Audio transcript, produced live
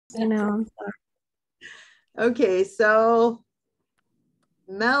I know. Okay, so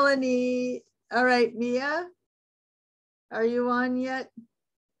Melanie. All right, Mia, are you on yet?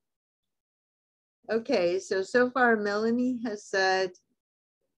 Okay, so far Melanie has said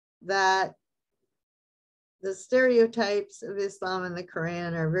that the stereotypes of Islam and the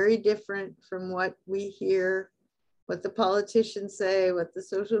Quran are very different from what we hear, what the politicians say, what the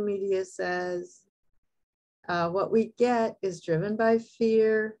social media says. What we get is driven by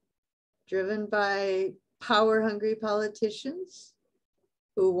fear, driven by power-hungry politicians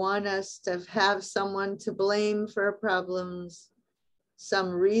who want us to have someone to blame for our problems, some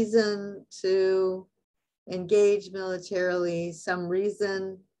reason to engage militarily, some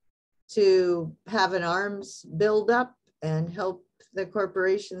reason to have an arms buildup and help the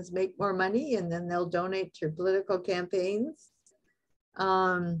corporations make more money, and then they'll donate to your political campaigns.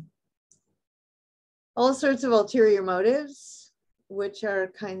 All sorts of ulterior motives, which are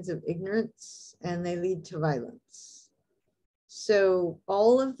kinds of ignorance, and they lead to violence. So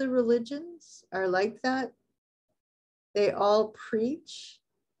all of the religions are like that. They all preach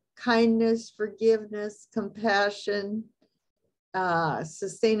kindness, forgiveness, compassion,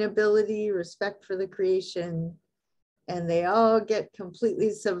 sustainability, respect for the creation, and they all get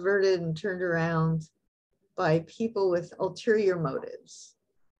completely subverted and turned around by people with ulterior motives,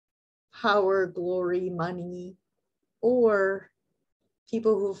 power, glory, money, or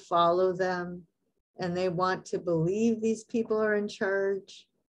people who follow them and they want to believe these people are in charge.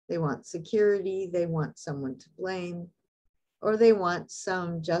 They want security, they want someone to blame, or they want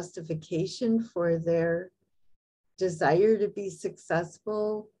some justification for their desire to be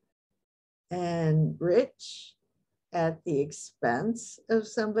successful and rich at the expense of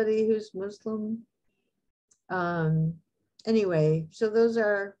somebody who's Muslim. Anyway, so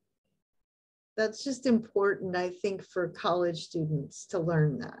that's just important, I think, for college students to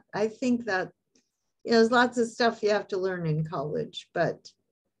learn that. I think that, there's lots of stuff you have to learn in college, but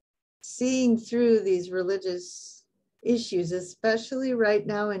seeing through these religious issues, especially right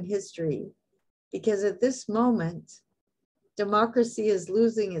now in history, because at this moment, democracy is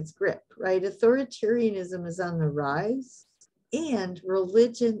losing its grip, right? Authoritarianism is on the rise and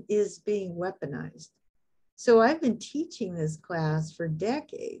religion is being weaponized. So I've been teaching this class for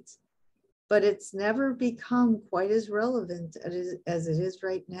decades, but it's never become quite as relevant as it is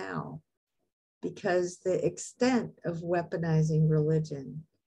right now, because the extent of weaponizing religion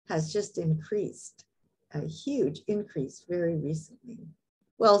has just increased, a huge increase very recently.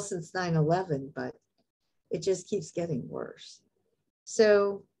 Well, since 9/11, but it just keeps getting worse.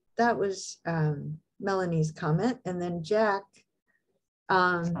 So that was Melanie's comment. And then Jack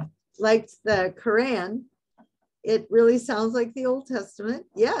liked the Koran. It really sounds like the Old Testament.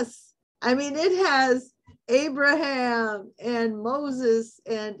 Yes. I mean, it has Abraham and Moses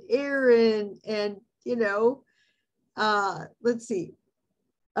and Aaron and, let's see.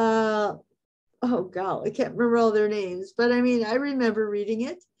 Oh, God, I can't remember all their names. But I mean, I remember reading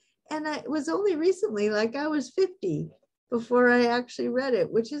it. And it was only recently, like I was 50 before I actually read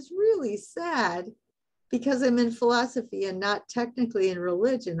it, which is really sad because I'm in philosophy and not technically in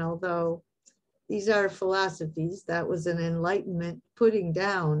religion, although these are philosophies. That was an enlightenment putting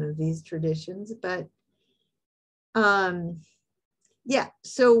down of these traditions. But yeah,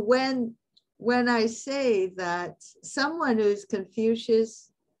 so when I say that someone who's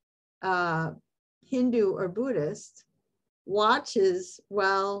Confucius, Hindu, or Buddhist watches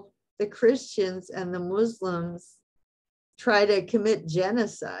while the Christians and the Muslims try to commit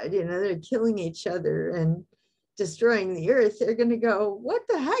genocide, they're killing each other and destroying the earth, they're going to go, what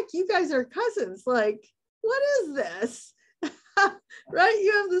the heck? You guys are cousins. Like, what is this? Right?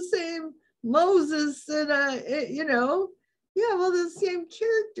 You have the same Moses and, you have all the same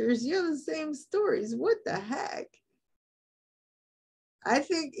characters. You have the same stories. What the heck? I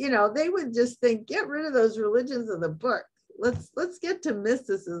think, they would just think, get rid of those religions of the book. Let's get to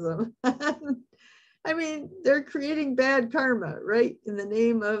mysticism. I mean, they're creating bad karma, right? In the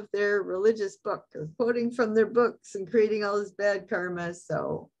name of their religious book, or quoting from their books and creating all this bad karma.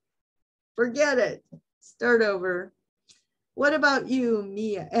 So forget it. Start over. What about you,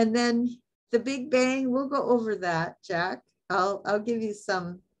 Mia? And then the Big Bang, we'll go over that, Jack. I'll give you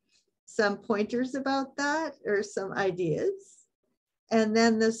some pointers about that, or some ideas. And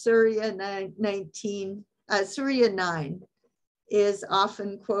then the Surah 9 is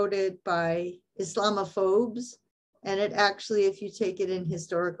often quoted by Islamophobes, and it actually, if you take it in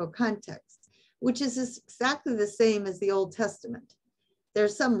historical context, which is exactly the same as the Old Testament.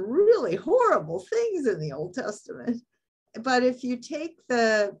 There's some really horrible things in the Old Testament, but if you take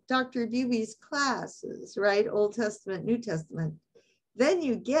the Dr. Dewey's classes, right, Old Testament, New Testament, then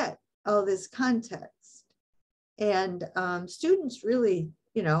you get all this context. And students really,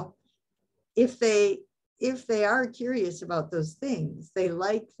 you know, if they are curious about those things, they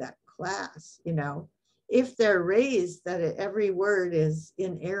like that class, you know. If they're raised that every word is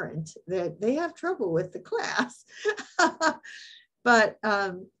inerrant, that they have trouble with the class. But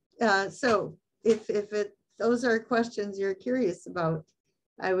so if those are questions you're curious about,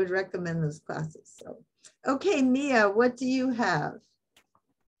 I would recommend those classes. So, okay, Mia, what do you have?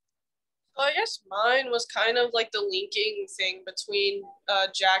 Well, I guess mine was kind of like the linking thing between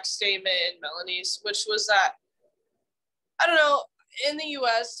Jack's statement and Melanie's, which was that, I don't know, in the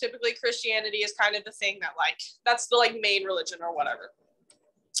US, typically Christianity is kind of the thing that, like, that's the, like, main religion or whatever.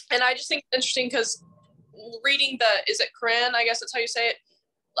 And I just think it's interesting because reading is it Koran? I guess that's how you say it.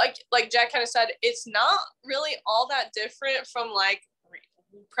 Like Jack kind of said, it's not really all that different from, like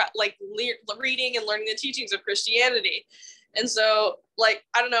reading and learning the teachings of Christianity. And so, like,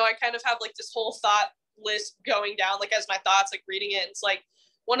 I don't know, I kind of have, like, this whole thought list going down, like, as my thoughts, like, reading it. It's like,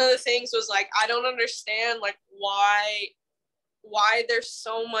 one of the things was, like, I don't understand, like, why there's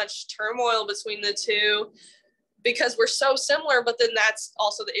so much turmoil between the two, because we're so similar, but then that's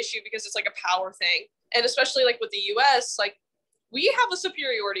also the issue because it's like a power thing. And especially, like, with the US, like, we have a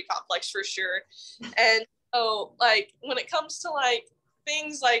superiority complex for sure. And so, like, when it comes to, like,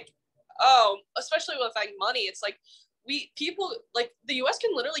 things like, especially with, like, money, it's like people, like, the US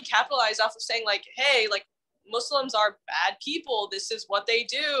can literally capitalize off of saying, like, hey, like, Muslims are bad people, this is what they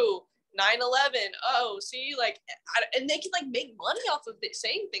do, 9/11, oh, see, like, and they can, like, make money off of it,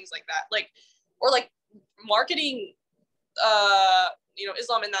 saying things like that, like, or, like, marketing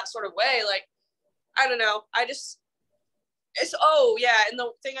Islam in that sort of way. Like, I don't know, and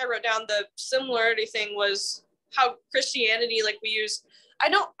the thing I wrote down, the similarity thing, was how Christianity, like,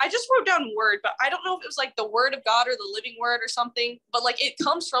 I just wrote down word, but I don't know if it was, like, the word of God or the living word or something, but, like, it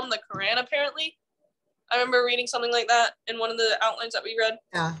comes from the Quran, apparently. I remember reading something like that in one of the outlines that we read.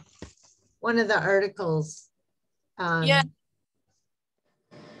 Yeah, one of the articles. Yeah.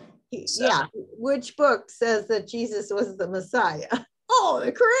 Yeah, which book says that Jesus was the Messiah? Oh,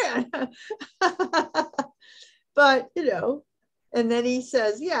 the Quran. But, you know, and then he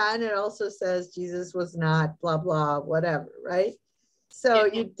says, yeah, and it also says Jesus was not blah, blah, whatever, right? So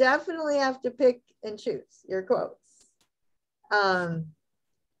you definitely have to pick and choose your quotes.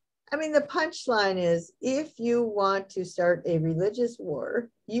 I mean, the punchline is, if you want to start a religious war,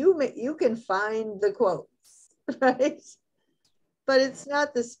 you can find the quotes, right? But it's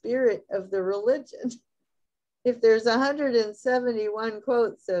not the spirit of the religion. If there's 171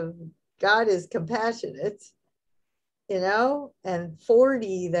 quotes of God is compassionate, you know, and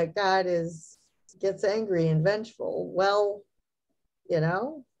 40 that God gets angry and vengeful, well, you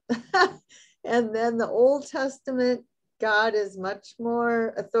know, and then the Old Testament, God is much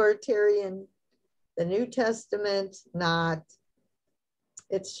more authoritarian. The New Testament, not.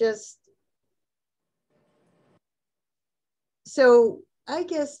 It's just, so I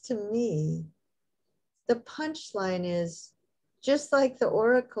guess to me, the punchline is just like the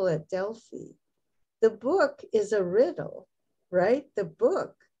oracle at Delphi. The book is a riddle, right? The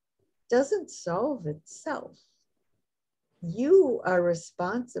book doesn't solve itself. You are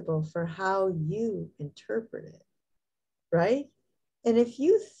responsible for how you interpret it, right? And if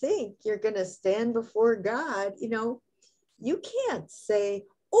you think you're going to stand before God, you know, you can't say,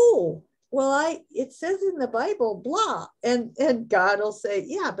 oh, well, it says in the Bible, blah. And God will say,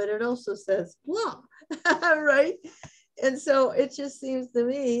 yeah, but it also says blah, right? And so it just seems to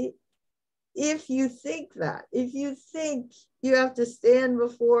me, if you think you have to stand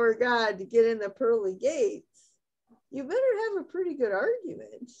before God to get in the pearly gates, you better have a pretty good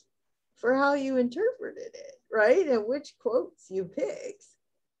argument for how you interpreted it, right? And which quotes you picked.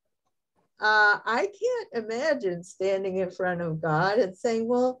 I can't imagine standing in front of God and saying,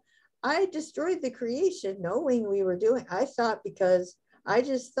 well, I destroyed the creation knowing we were doing, I thought, because I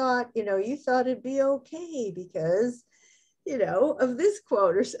just thought, you know, you thought it'd be okay because, you know, of this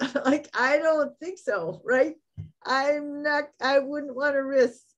quote or something. Like, I don't think so, right? I wouldn't want to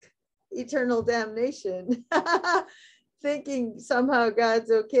risk eternal damnation thinking somehow God's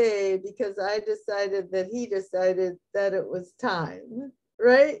okay because I decided that he decided that it was time,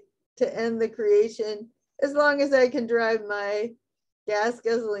 right, to end the creation, as long as I can drive my gas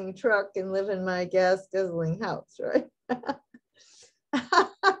guzzling truck and live in my gas guzzling house, right?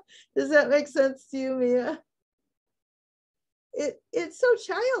 Does that make sense to you, Mia? It's so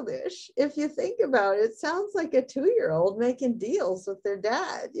childish if you think about it. It sounds like a 2-year-old making deals with their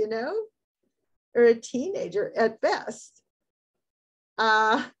dad, you know, or a teenager at best.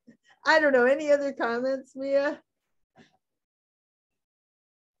 I don't know. Any other comments, Mia?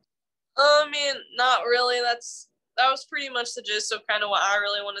 I mean, not really. That was pretty much the gist of kind of what I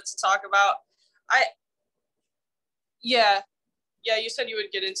really wanted to talk about. I yeah. Yeah, you said you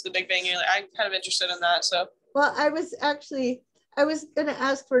would get into the Big Bang. I'm kind of interested in that. So Well, I was going to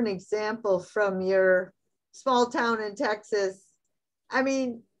ask for an example from your small town in Texas. I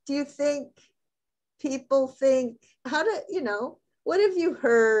mean, do you think people think, what have you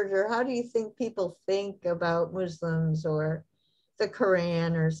heard, or how do you think people think about Muslims or the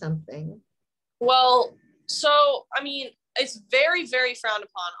Koran or something? well, so I mean, it's very, very frowned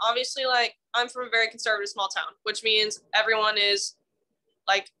upon. Obviously, like I'm from a very conservative small town, which means everyone is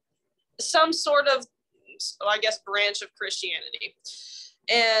like some sort of, I guess, branch of Christianity.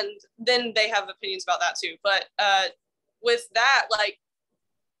 And then they have opinions about that too. But with that, like,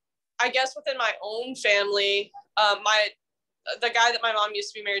 I guess within my own family, the guy that my mom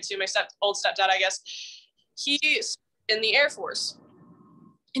used to be married to, my old stepdad, I guess, he's in the Air Force.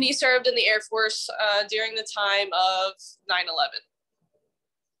 And he served in the Air Force during the time of 9/11.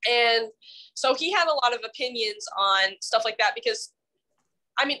 And so he had a lot of opinions on stuff like that because,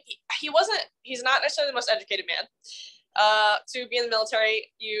 I mean, he's not necessarily the most educated man. To be in the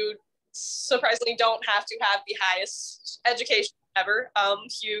military, you surprisingly don't have to have the highest education ever.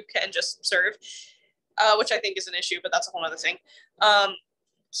 You can just serve, which I think is an issue, but that's a whole other thing.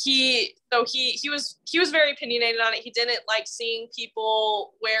 He was very opinionated on it. He didn't like seeing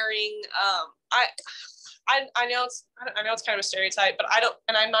people wearing I know it's kind of a stereotype, but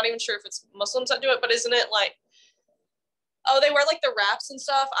I'm not even sure if it's Muslims that do it, but isn't it like, oh, they wear like the wraps and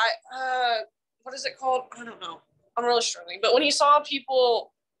stuff? What is it called? I don't know. I'm really struggling. But when he saw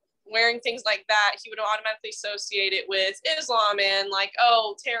people wearing things like that, he would automatically associate it with Islam and like,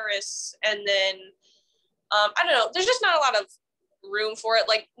 oh, terrorists. And then I don't know. There's just not a lot of room for it.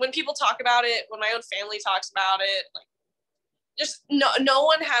 Like when people talk about it, when my own family talks about it, like just no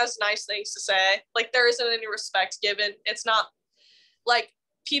one has nice things to say. Like there isn't any respect given. It's not like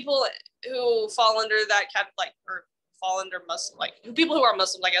people who fall under that like, or fall under Muslim, like people who are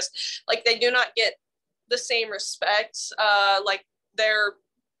Muslim, I guess, like they do not get the same respect. Like they're,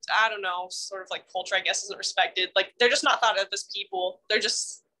 I don't know, sort of like culture, I guess, isn't respected. Like they're just not thought of as people. They're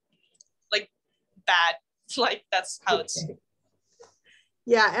just like bad. Like that's how it's.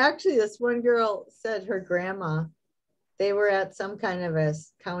 Yeah, actually, this one girl said her grandma, they were at some kind of a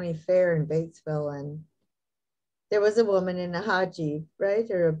county fair in Batesville, and there was a woman in a hijab, right,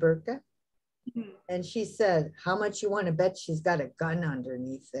 or a burqa. Mm-hmm. And she said, how much you want to bet she's got a gun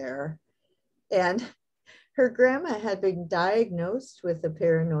underneath there? And her grandma had been diagnosed with a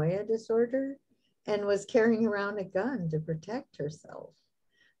paranoia disorder and was carrying around a gun to protect herself.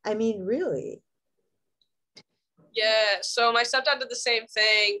 I mean, really. Yeah, so my stepdad did the same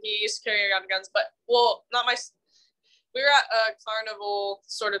thing. He used to carry around guns, but, well, we were at a carnival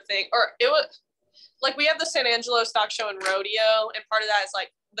sort of thing, or it was, like, we have the San Angelo Stock Show and Rodeo, and part of that is,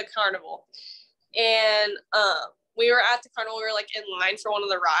 like, the carnival. And we were at the carnival, we were, like, in line for one of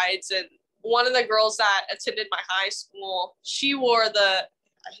the rides, and one of the girls that attended my high school, she wore the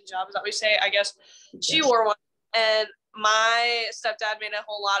hijab, is that what we say? I guess. She wore one, and my stepdad made a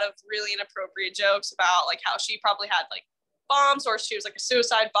whole lot of really inappropriate jokes about like how she probably had like bombs, or she was like a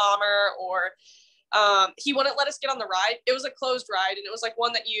suicide bomber, or he wouldn't let us get on the ride. It was a closed ride, and it was like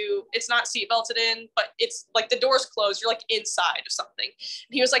one that it's not seat belted in, but it's like the door's closed. You're like inside of something.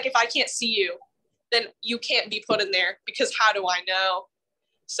 And he was like, if I can't see you, then you can't be put in there, because how do I know?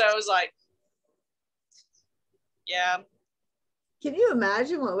 So it was like, yeah. Can you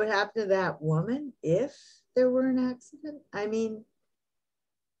imagine what would happen to that woman if there were an accident? I mean,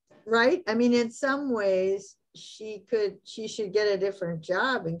 right? I mean, in some ways, she should get a different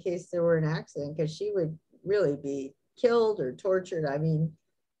job in case there were an accident, because she would really be killed or tortured. I mean,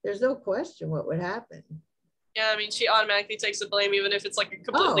 there's no question what would happen. Yeah, I mean, she automatically takes the blame, even if it's like a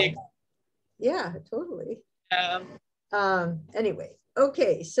completely. Oh, yeah, totally. Yeah. Anyway,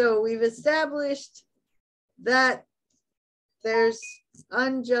 okay, so we've established that there's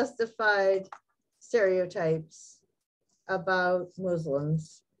unjustified stereotypes about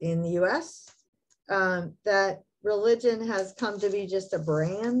Muslims in the US, that religion has come to be just a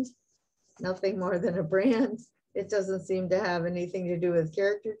brand, nothing more than a brand. It doesn't seem to have anything to do with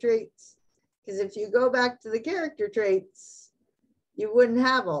character traits, because if you go back to the character traits, you wouldn't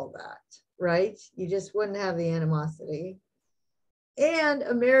have all that, right? You just wouldn't have the animosity. And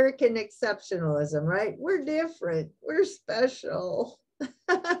American exceptionalism, right? We're different, we're special.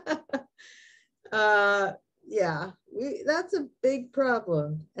 Yeah, that's a big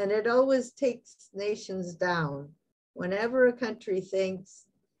problem, and it always takes nations down. Whenever a country thinks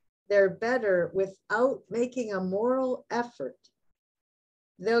they're better without making a moral effort,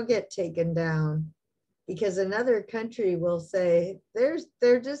 they'll get taken down because another country will say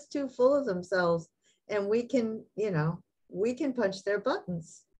they're just too full of themselves, and we can, you know, we can punch their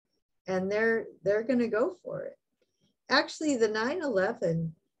buttons, and they're going to go for it. Actually, the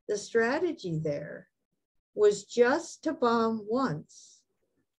 9/11, the strategy there was just to bomb once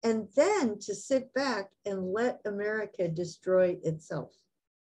and then to sit back and let America destroy itself,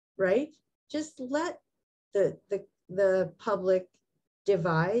 right? Just let the public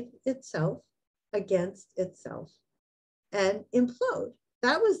divide itself against itself and implode.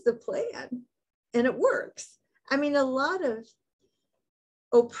 That was the plan, and it works. I mean, a lot of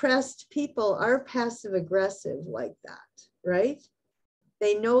oppressed people are passive aggressive like that, right?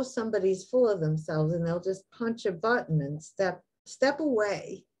 They know somebody's full of themselves and they'll just punch a button and step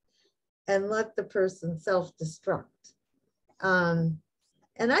away and let the person self-destruct.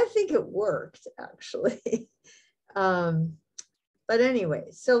 And I think it worked, actually. But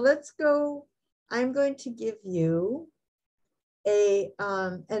anyway, so let's go. I'm going to give you an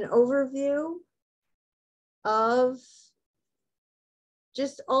overview of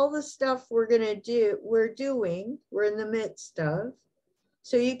just all the stuff we're in the midst of.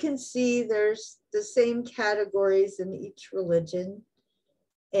 So you can see there's the same categories in each religion.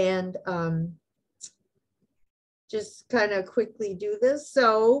 And just kind of quickly do this.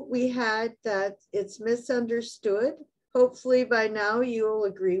 So we had that it's misunderstood. Hopefully by now you will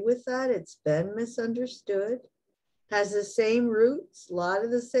agree with that. It's been misunderstood. Has the same roots, a lot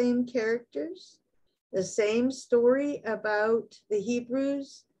of the same characters, the same story about the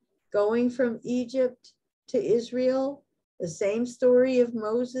Hebrews going from Egypt to Israel, the same story of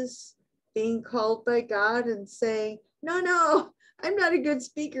Moses being called by God and saying, no, I'm not a good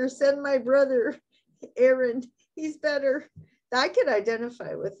speaker. Send my brother Aaron. He's better. I could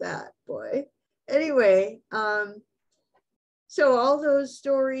identify with that, boy. Anyway, so all those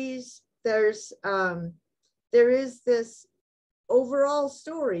stories, there is this overall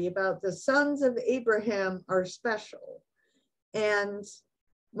story about the sons of Abraham are special. And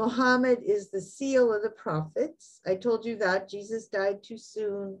Muhammad is the seal of the prophets. I told you that Jesus died too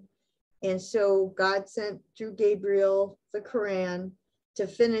soon. And so God sent through Gabriel the Koran to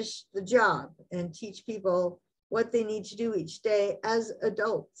finish the job and teach people what they need to do each day as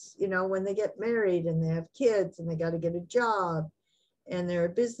adults, you know, when they get married and they have kids and they got to get a job and they're a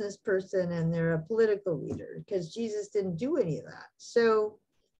business person and they're a political leader, because Jesus didn't do any of that. So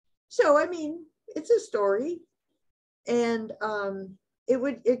I mean, it's a story, and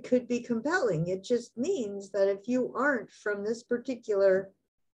it could be compelling. It just means that if you aren't from this particular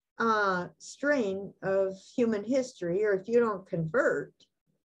strain of human history, or if you don't convert,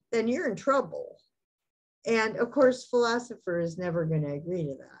 then you're in trouble. And of course, philosopher is never going to agree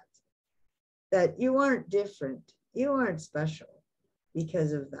to that you aren't different, you aren't special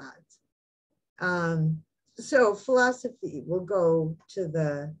because of that. So philosophy will go to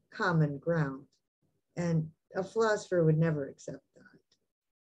the common ground, and a philosopher would never accept that,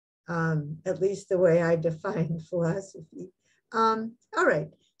 at least the way I define philosophy. All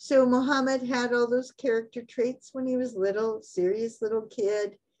right, so Muhammad had all those character traits when he was little, serious little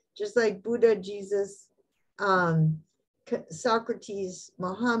kid, just like Buddha, Jesus, Socrates,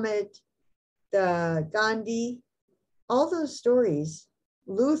 Muhammad, the Gandhi, all those stories.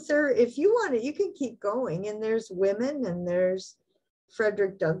 Luther, if you want it, you can keep going. And there's women, and there's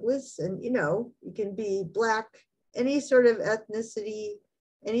Frederick Douglass, and you know, you can be Black, any sort of ethnicity,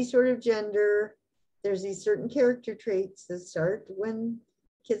 any sort of gender. There's these certain character traits that start when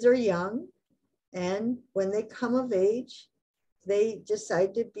kids are young, and when they come of age, they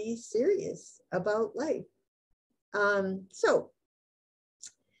decide to be serious about life.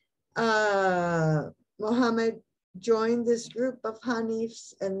 Muhammad joined this group of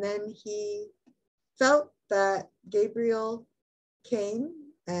Hanifs, and then he felt that Gabriel came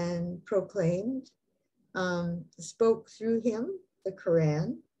and proclaimed, spoke through him the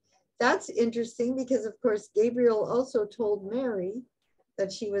Koran. That's interesting because, of course, Gabriel also told Mary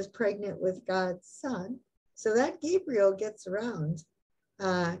that she was pregnant with God's son. So that Gabriel gets around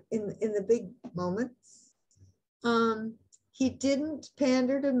in the big moments. He didn't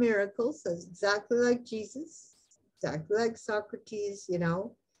pander to miracles, that's exactly like Jesus, exactly like Socrates, you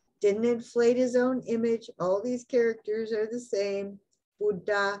know, didn't inflate his own image. All these characters are the same.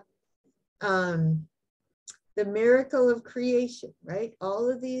 Buddha, the miracle of creation, right? All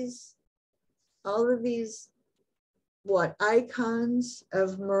of these what icons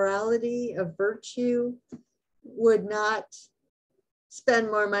of morality, of virtue, would not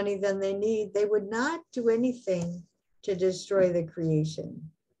spend more money than they need. They would not do anything to destroy the creation.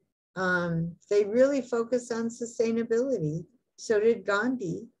 They really focus on sustainability, So did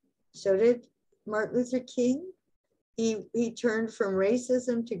Gandhi. So did Martin Luther King. He turned from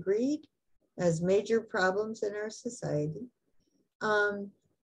racism to greed as major problems in our society.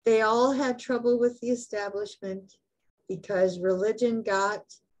 They all had trouble with the establishment because religion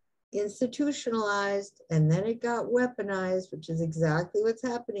got institutionalized and then it got weaponized, which is exactly what's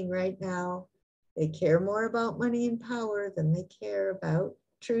happening right now. They care more about money and power than they care about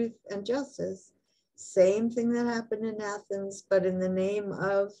truth and justice. Same thing that happened in Athens, but in the name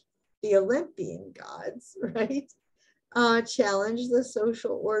of the Olympian gods, right? Challenge the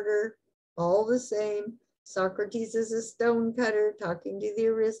social order, all the same. Socrates is a stonecutter talking to the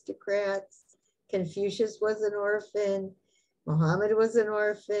aristocrats. Confucius was an orphan. Muhammad was an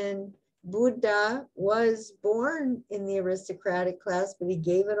orphan. Buddha was born in the aristocratic class, but he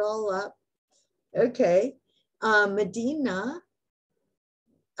gave it all up. Okay. Medina,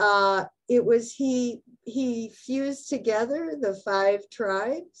 it was he fused together the 5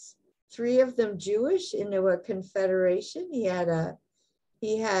 tribes, 3 of them Jewish, into a confederation. He had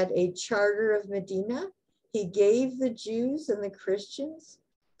a charter of Medina. He gave the Jews and the Christians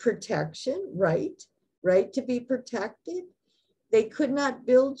protection, right to be protected. They could not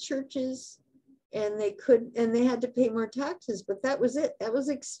build churches and they had to pay more taxes, but that was it. That was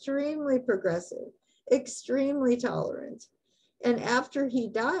extremely progressive, extremely tolerant. And after he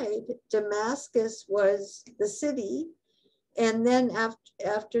died, Damascus was the city. And then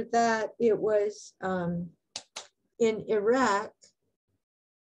after that, it was in Iraq.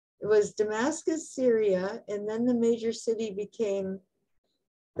 It was Damascus, Syria, and then the major city became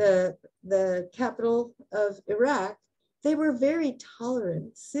the capital of Iraq. They were very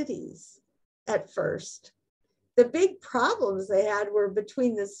tolerant cities at first. The big problems they had were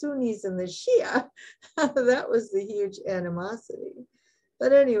between the Sunnis and the Shia. That was the huge animosity.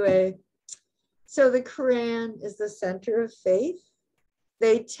 But anyway, so the Quran is the center of faith.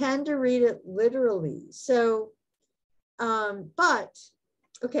 They tend to read it literally. So,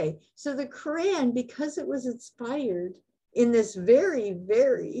 okay, so the Quran, because it was inspired in this very,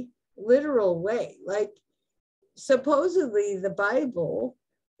 very literal way, like supposedly the Bible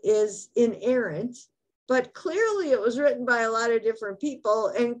is inerrant, but clearly it was written by a lot of different people,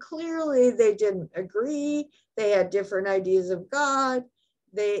 and clearly they didn't agree. They had different ideas of God.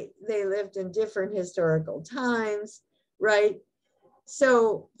 They lived in different historical times, right?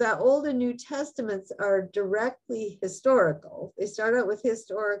 So the Old and New Testaments are directly historical. They start out with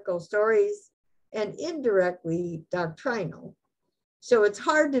historical stories and indirectly doctrinal. So it's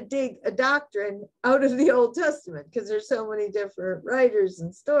hard to dig a doctrine out of the Old Testament because there's so many different writers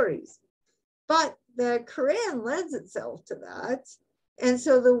and stories. But the Quran lends itself to that. And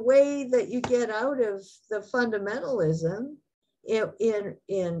so the way that you get out of the fundamentalism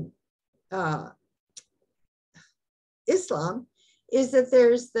in Islam is that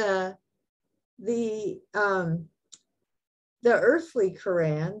there's the earthly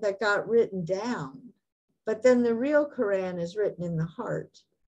Quran that got written down, but then the real Quran is written in the heart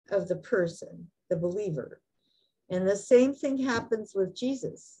of the person, the believer. And the same thing happens with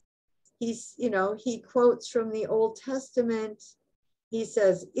Jesus. He quotes from the Old Testament. He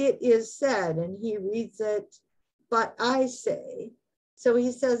says, "It is said," and he reads it, "but I say." So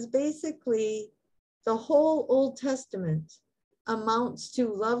he says basically the whole Old Testament amounts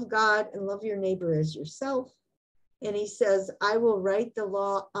to love God and love your neighbor as yourself. And he says, "I will write the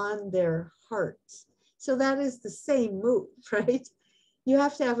law on their hearts." So that is the same move, right? You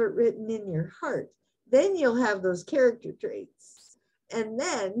have to have it written in your heart. Then you'll have those character traits. And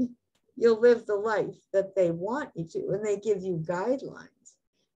then you'll live the life that they want you to, and they give you guidelines.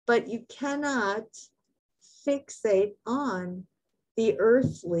 But you cannot fixate on the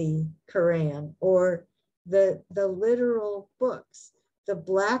earthly Quran or the literal books, the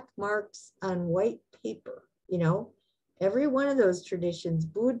black marks on white paper. Every one of those traditions,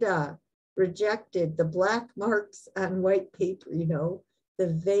 Buddha rejected the black marks on white paper, the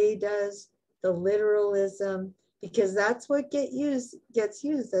Vedas, the literalism, because that's what gets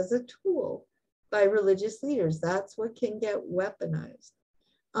used as a tool by religious leaders. That's what can get weaponized.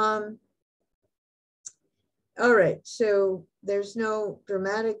 All right, so there's no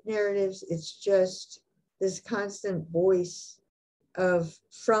dramatic narratives. It's just this constant voice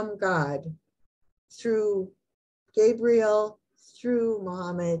from God through Gabriel, through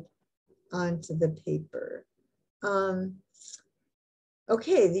Muhammad, onto the paper.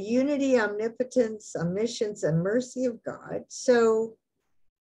 Okay, the unity, omnipotence, omniscience, and mercy of God. So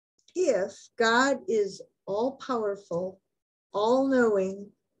if God is all-powerful,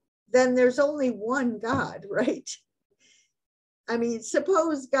 all-knowing, then there's only one God, right? I mean,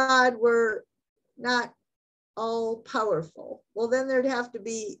 suppose God were not all powerful. Well, then there'd have to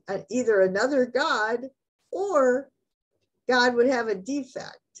be either another God, or God would have a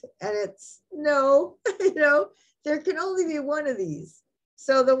defect. And it's no, there can only be one of these.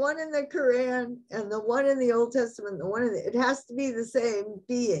 So the one in the Koran and the one in the Old Testament, it has to be the same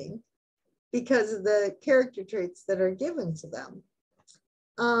being because of the character traits that are given to them.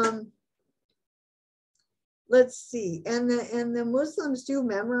 Let's see, and the Muslims do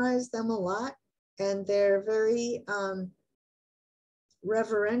memorize them a lot, and they're very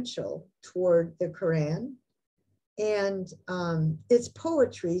reverential toward the Quran, and it's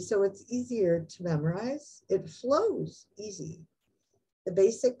poetry, so it's easier to memorize. It flows easy. The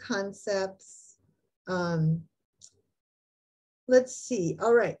basic concepts. Let's see.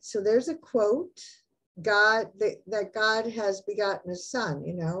 All right, so there's a quote. That God has begotten a son.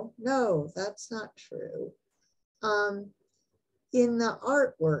 No, that's not true. In the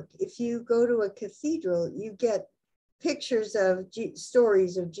artwork, if you go to a cathedral, you get pictures of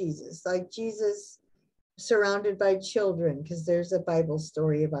stories of Jesus, like Jesus surrounded by children, because there's a Bible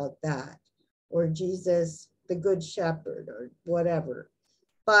story about that, or Jesus, the Good Shepherd, or whatever.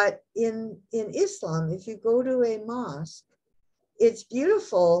 But in Islam, if you go to a mosque, it's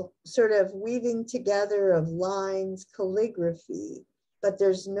beautiful, sort of weaving together of lines, calligraphy, but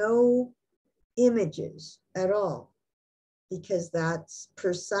there's no images at all, because that's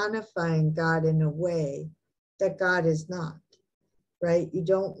personifying God in a way that God is not, right? You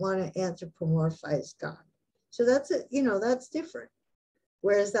don't want to anthropomorphize God. So that's different.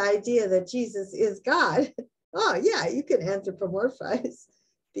 Whereas the idea that Jesus is God, oh yeah, you can anthropomorphize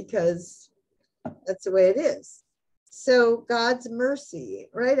because that's the way it is. So God's mercy,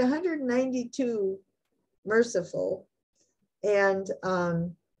 right? 192 merciful, and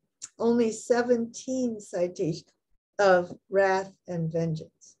only 17 citations of wrath and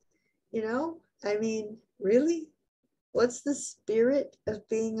vengeance. I mean, really? What's the spirit of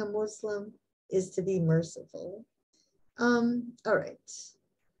being a Muslim? Is to be merciful. All right.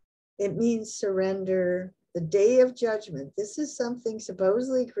 It means surrender. The day of judgment. This is something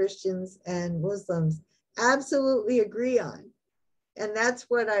supposedly Christians and Muslims absolutely agree on. And that's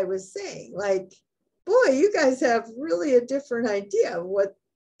what I was saying. Like, boy, you guys have really a different idea of what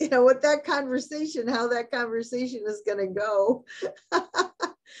that conversation, how that conversation is going to go.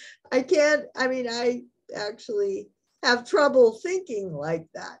 I actually have trouble thinking like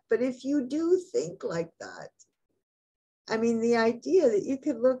that. But if you do think like that, the idea that you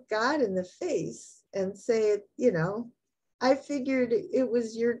could look God in the face and say, I figured it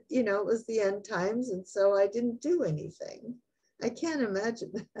was it was the end times, and so I didn't do anything. I can't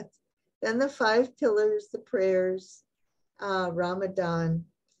imagine that. Then the 5 pillars, the prayers, Ramadan,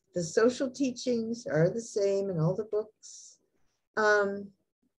 the social teachings are the same in all the books.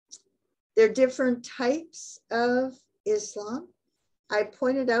 There are different types of Islam. I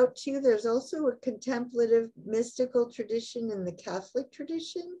pointed out to you, there's also a contemplative mystical tradition in the Catholic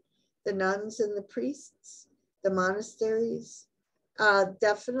tradition, the nuns and the priests, the monasteries.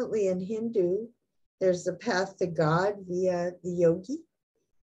 Definitely in Hindu, there's the path to God via the yogi,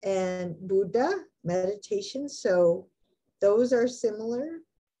 and Buddha, meditation. So those are similar.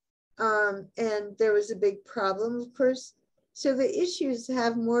 And there was a big problem, of course. So the issues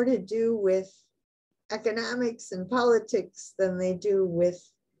have more to do with economics and politics than they do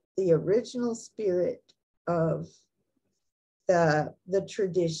with the original spirit of the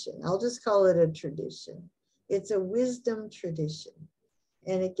tradition. I'll just call it a tradition. It's a wisdom tradition,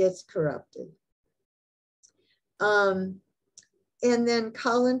 and it gets corrupted. And then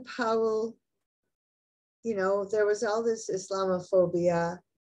Colin Powell, there was all this Islamophobia,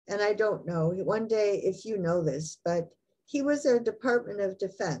 and I don't know, one day if you know this, but he was our Department of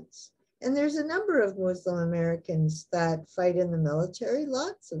Defense. And there's a number of Muslim Americans that fight in the military,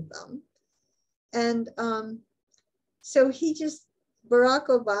 lots of them. And so Barack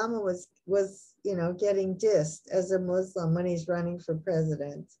Obama was getting dissed as a Muslim when he's running for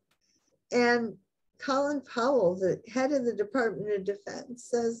president. And Colin Powell, the head of the Department of Defense,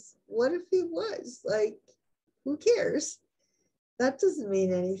 says, what if he was? Like, who cares? That doesn't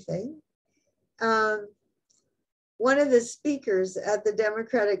mean anything. One of the speakers at the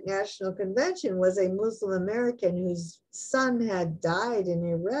Democratic National Convention was a Muslim American whose son had died in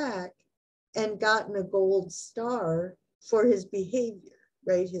Iraq and gotten a gold star for his behavior,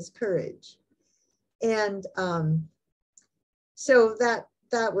 right? His courage. And so that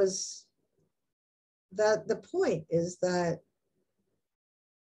was the point, is that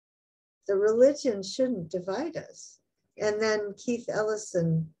the religion shouldn't divide us. And then Keith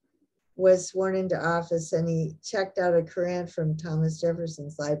Ellison was sworn into office, and he checked out a Koran from Thomas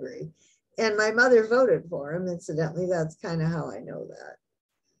Jefferson's library. And my mother voted for him, incidentally. That's kind of how I know that.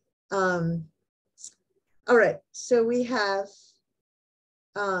 All right, so we have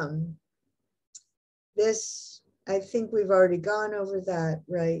this, I think we've already gone over that,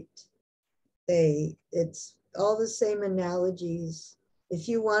 right? It's all the same analogies. If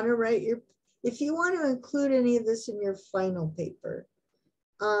you want to write your, if you want to include any of this in your final paper,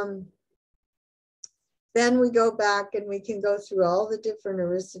 then we go back and we can go through all the different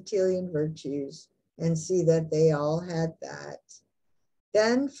Aristotelian virtues and see that they all had that.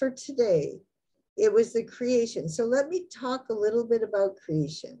 Then for today, it was the creation. So let me talk a little bit about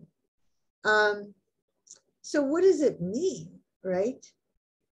creation. So what does it mean, right?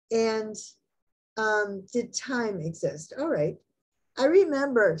 And did time exist? All right. I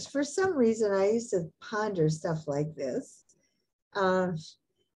remember for some reason I used to ponder stuff like this. And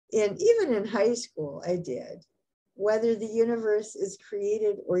even in high school, I did, whether the universe is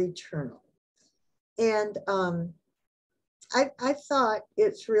created or eternal. And I thought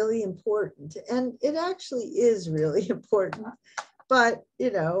it's really important, and it actually is really important, but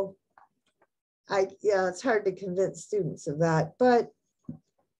you know, it's hard to convince students of that. But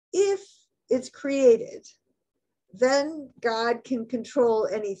if it's created, then God can control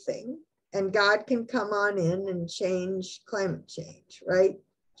anything, and God can come on in and change climate change, right?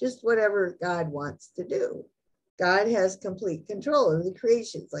 Just whatever God wants to do. God has complete control of the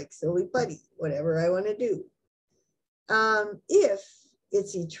creations, like silly putty, whatever I want to do. If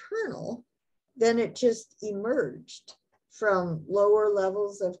it's eternal, then it just emerged from lower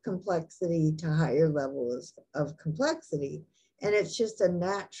levels of complexity to higher levels of complexity. And it's just a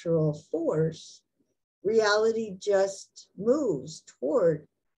natural force. Reality just moves toward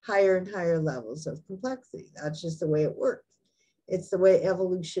higher and higher levels of complexity. That's just the way it works. It's the way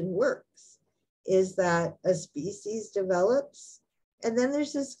evolution works, is that a species develops, and then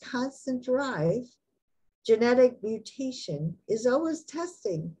there's this constant drive. Genetic mutation is always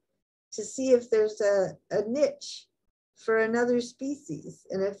testing to see if there's a niche for another species.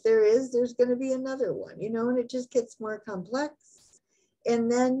 And if there is, there's going to be another one, you know, and it just gets more complex.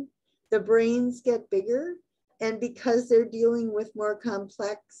 And then the brains get bigger. And because they're dealing with more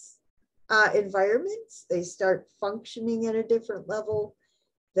complex environments, they start functioning at a different level.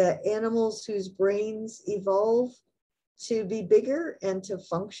 The animals whose brains evolve to be bigger and to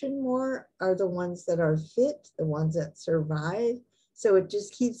function more are the ones that are fit, the ones that survive. So it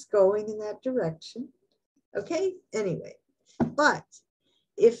just keeps going in that direction. Okay, anyway, but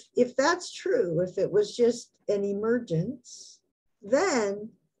if that's true, if it was just an emergence, then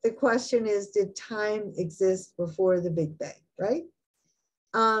the question is, did time exist before the Big Bang, right?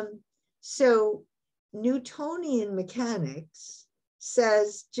 So Newtonian mechanics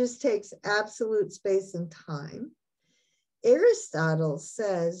says just takes absolute space and time. Aristotle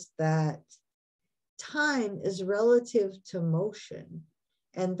says that time is relative to motion,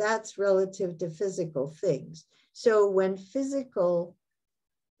 and that's relative to physical things. So when physical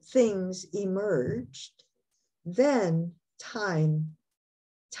things emerged, then time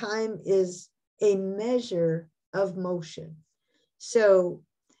is a measure of motion. So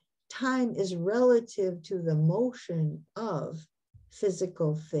time is relative to the motion of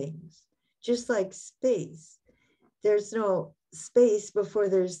physical things, just like space. There's no space before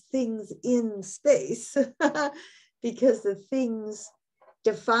there's things in space because the things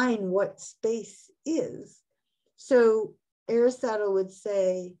define what space is. So Aristotle would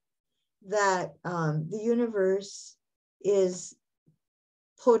say that the universe is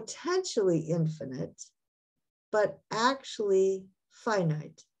potentially infinite, but actually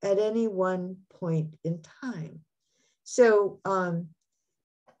finite at any one point in time. So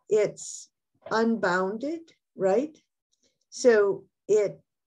it's unbounded, right? So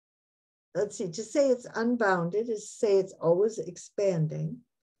let's see, to say it's unbounded is to say it's always expanding,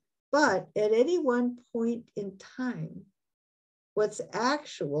 but at any one point in time, what's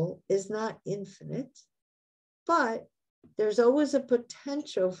actual is not infinite, but there's always a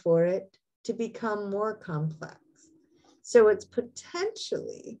potential for it to become more complex. So it's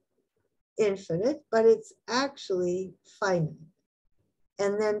potentially infinite, but it's actually finite.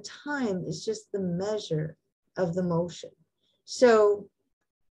 And then time is just the measure of the motion. So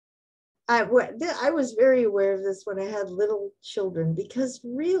I was very aware of this when I had little children, because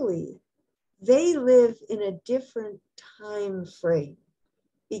really they live in a different time frame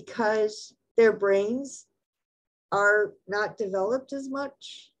because their brains are not developed as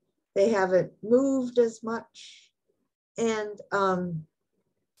much. They haven't moved as much. And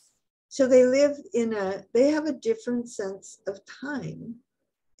so they have a different sense of time.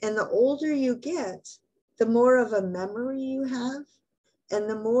 And the older you get, the more of a memory you have, And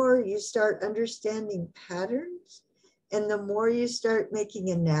the more you start understanding patterns, and the more you start making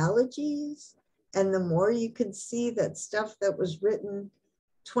analogies, and the more you can see that stuff that was written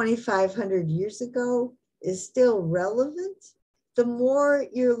 2,500 years ago is still relevant, the more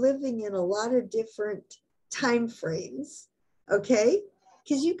you're living in a lot of different time frames, okay?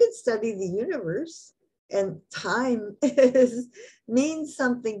 Because you could study the universe and time means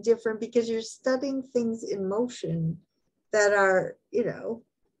something different because you're studying things in motion that are,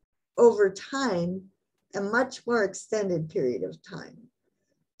 over time, a much more extended period of time.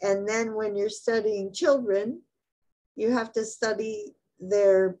 And then when you're studying children, you have to study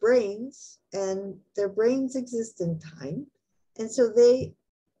their brains, and their brains exist in time. And so they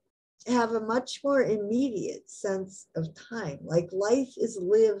have a much more immediate sense of time, like life is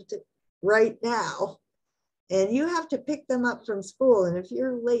lived right now. And you have to pick them up from school. And if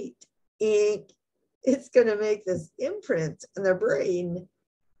you're late, it's going to make this imprint in their brain.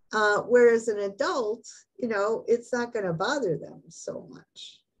 Whereas an adult, it's not going to bother them so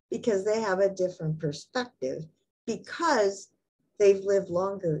much because they have a different perspective, because they've lived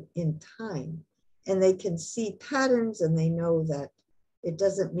longer in time and they can see patterns, and they know that it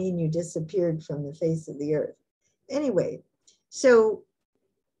doesn't mean you disappeared from the face of the earth. Anyway, so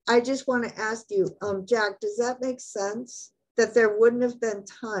I just want to ask you, Jack, does that make sense? That there wouldn't have been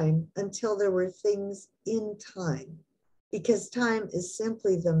time until there were things in time, because time is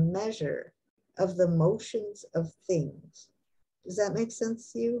simply the measure of the motions of things. Does that make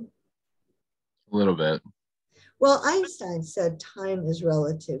sense to you? A little bit. Well, Einstein said time is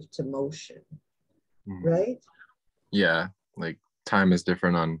relative to motion, right? Yeah, like time is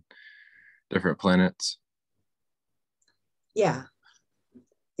different on different planets. Yeah,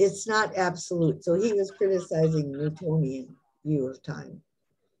 it's not absolute. So he was criticizing Newtonian view of time,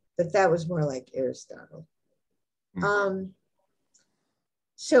 but that was more like Aristotle.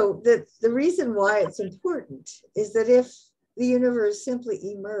 So the reason why it's important is that if the universe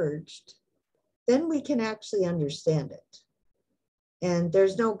simply emerged, then we can actually understand it. And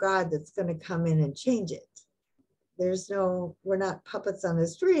there's no God that's going to come in and change it. We're not puppets on a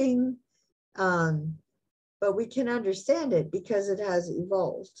string, but we can understand it because it has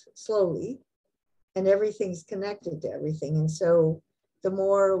evolved slowly and everything's connected to everything. And so the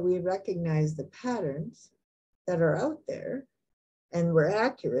more we recognize the patterns that are out there, and we're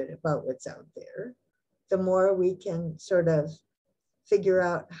accurate about what's out there, the more we can sort of figure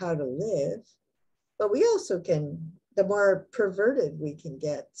out how to live. But we also can, the more perverted we can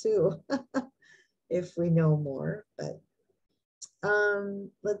get too, if we know more. But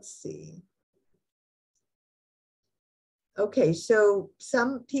let's see. Okay, so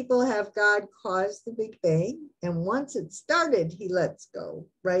some people have God caused the Big Bang, and once it started, he lets go,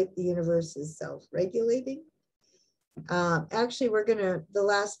 right? The universe is self-regulating. Actually, we're gonna, the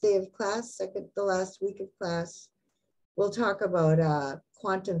last day of class, the last week of class, we'll talk about a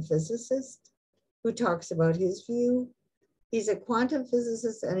quantum physicist who talks about his view. He's a quantum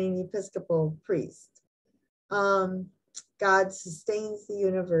physicist and an Episcopal priest. God sustains the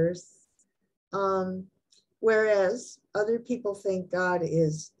universe, whereas other people think God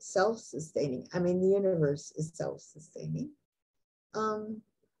is self-sustaining. I mean, the universe is self-sustaining.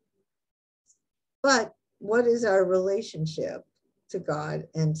 But what is our relationship to God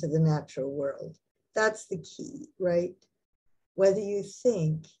and to the natural world? That's the key, right? Whether you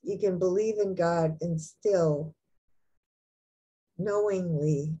think you can believe in God and still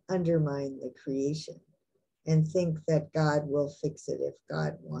knowingly undermine the creation and think that God will fix it if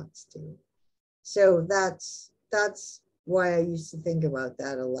God wants to. So that's why I used to think about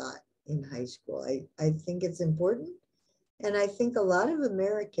that a lot in high school. I think it's important. And I think a lot of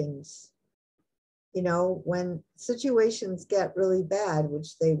Americans, when situations get really bad,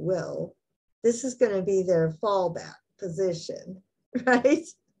 which they will, this is going to be their fallback position, right?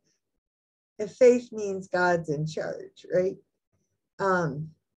 If faith means God's in charge, right?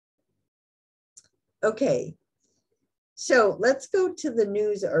 Okay, so let's go to the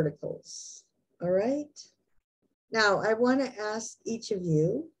news articles, all right? Now, I want to ask each of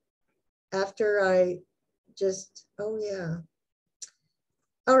you, after I just, oh yeah.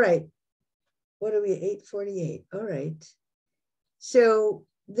 All right, what are we, 8:48, all right. So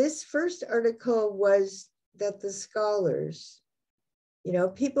this first article was that the scholars,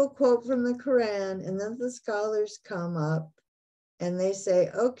 people quote from the Koran, and then the scholars come up and they say,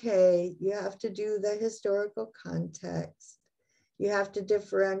 okay, you have to do the historical context. You have to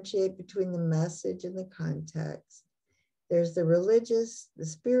differentiate between the message and the context. There's the religious, the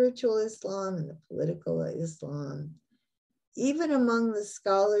spiritual Islam, and the political Islam. Even among the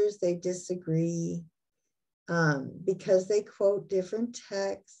scholars, they disagree. because they quote different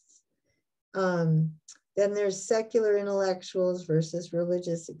texts. Then there's secular intellectuals versus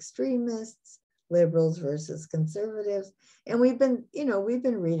religious extremists, liberals versus conservatives. And we've been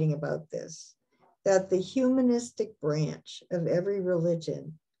reading about this, that the humanistic branch of every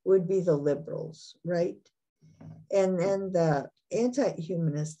religion would be the liberals, right? And then the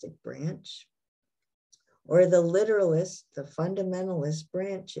anti-humanistic branch, or the literalist, the fundamentalist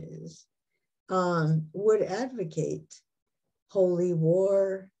branches, would advocate holy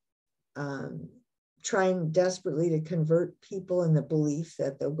war, trying desperately to convert people in the belief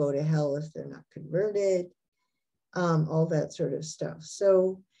that they'll go to hell if they're not converted, all that sort of stuff.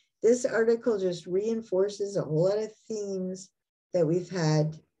 So this article just reinforces a whole lot of themes that we've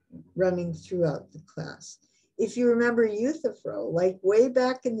had running throughout the class. If you remember Euthyphro, like way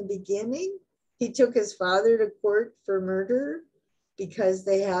back in the beginning, he took his father to court for murder because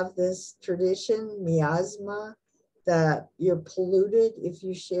they have this tradition, miasma, that you're polluted if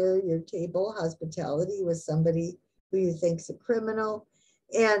you share your table hospitality with somebody who you think's a criminal.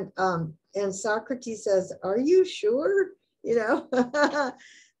 And Socrates says, "Are you sure?"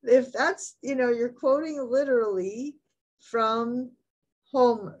 If that's, you're quoting literally from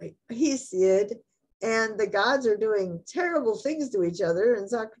Hesiod, and the gods are doing terrible things to each other. And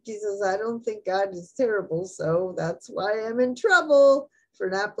Socrates says, "I don't think God is terrible, so that's why I'm in trouble for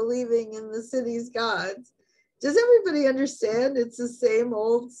not believing in the city's gods." Does everybody understand? It's the same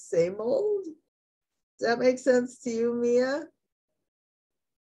old, same old. Does that make sense to you, Mia?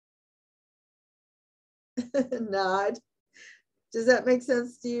 Nod. Does that make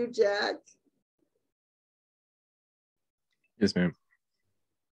sense to you, Jack? Yes, ma'am.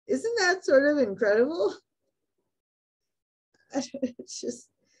 Isn't that sort of incredible?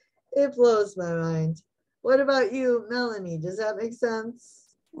 It blows my mind. What about you, Melanie? Does that make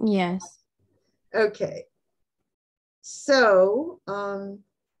sense? Yes. Okay. So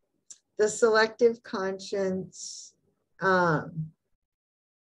the selective conscience, what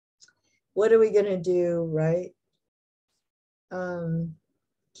are we going to do, right?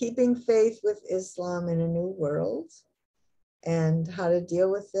 Keeping faith with Islam in a new world and how to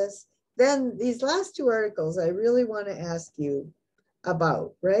deal with this. Then these last two articles I really want to ask you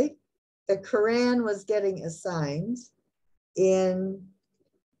about, right? The Koran was getting assigned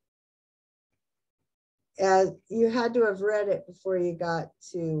as you had to have read it before you got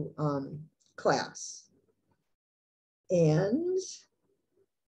to class. And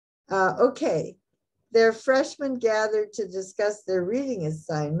okay, their freshmen gathered to discuss their reading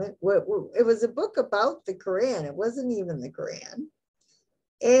assignment. It was a book about the Koran. It wasn't even the Koran.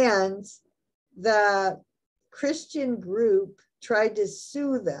 And the Christian group tried to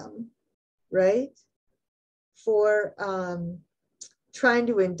sue them, right, for trying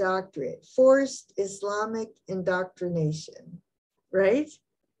to indoctrinate, forced Islamic indoctrination, right?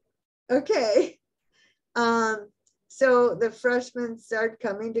 Okay. So the freshmen start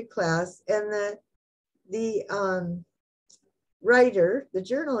coming to class, and the writer, the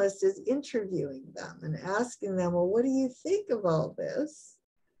journalist, is interviewing them and asking them, well, what do you think of all this?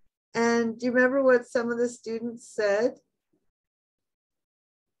 And do you remember what some of the students said?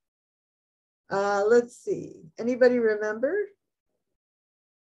 Let's see. Anybody remember?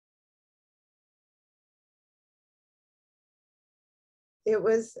 It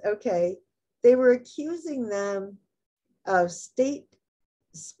was, okay, they were accusing them of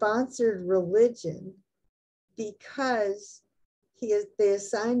state-sponsored religion because they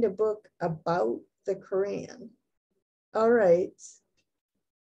assigned a book about the Quran. All right.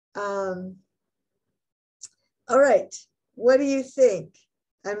 All right, what do you think?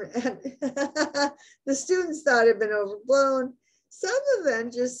 The students thought it had been overblown. Some of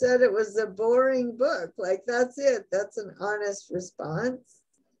them just said it was a boring book. Like, that's it. That's an honest response.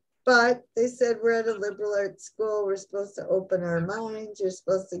 But they said, we're at a liberal arts school. We're supposed to open our minds. You're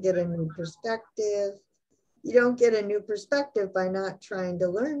supposed to get a new perspective. You don't get a new perspective by not trying to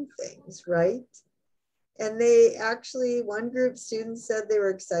learn things, right? And they actually, one group students said they were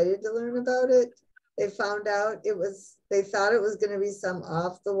excited to learn about it. They found out they thought it was going to be some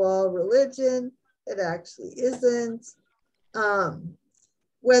off-the-wall religion. It actually isn't.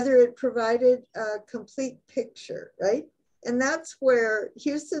 Whether it provided a complete picture, right? And that's where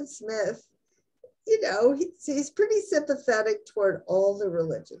Houston Smith, he's pretty sympathetic toward all the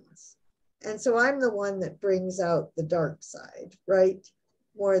religions. And so I'm the one that brings out the dark side, right?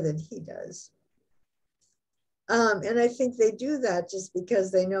 More than he does. And I think they do that just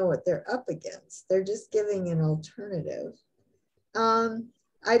because they know what they're up against. They're just giving an alternative.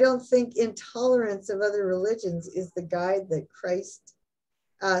 I don't think intolerance of other religions is the guide that Christ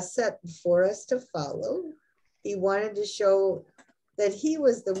set before us to follow. He wanted to show that he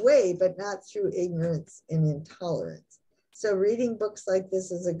was the way, but not through ignorance and intolerance. So reading books like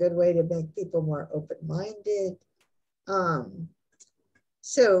this is a good way to make people more open-minded.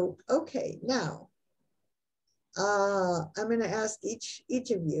 Okay, now I'm going to ask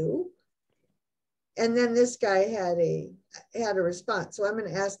each of you, and then this guy had a response, so I'm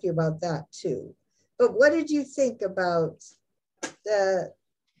going to ask you about that too. But what did you think about the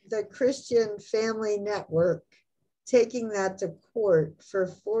Christian Family Network taking that to court for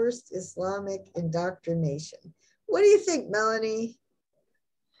forced Islamic indoctrination? What do you think, Melanie?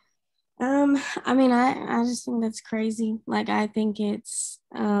 I mean, I just think that's crazy. Like, I think it's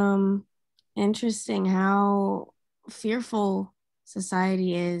interesting how fearful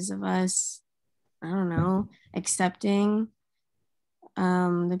society is of us, I don't know, accepting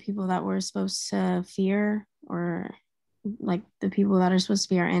the people that we're supposed to fear, or like the people that are supposed to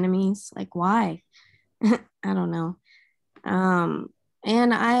be our enemies. Like, why? I don't know.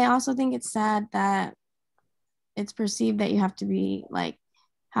 And I also think it's sad that it's perceived that you have to be like,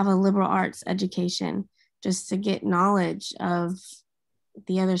 have a liberal arts education just to get knowledge of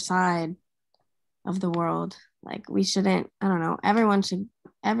the other side of the world. Like, we shouldn't, I don't know, everyone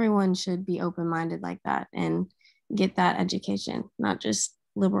should be open-minded like that and get that education, not just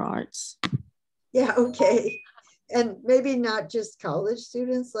liberal arts. Yeah, okay. And maybe not just college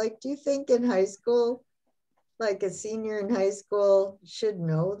students. Like, do you think in high school, like a senior in high school should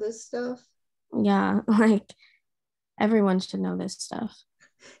know this stuff? Yeah, like everyone should know this stuff.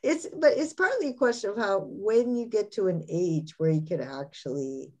 But it's partly a question of how, when you get to an age where you could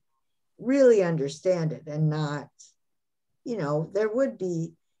actually really understand it and not, there would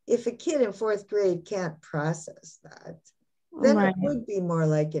be, if a kid in 4th grade can't process that, then Right. it would be more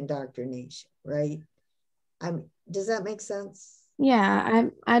like indoctrination, right? Does that make sense? Yeah,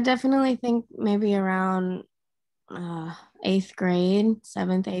 I definitely think maybe around 8th grade,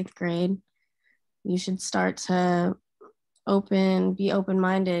 7th, 8th grade, you should start to be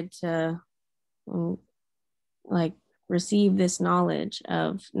open-minded to like receive this knowledge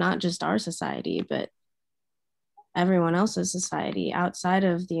of not just our society, but everyone else's society outside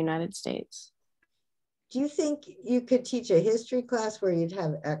of the United States. Do you think you could teach a history class where you'd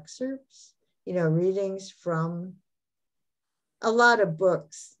have excerpts, readings from a lot of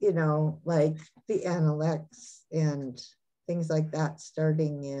books, like the Analects and things like that,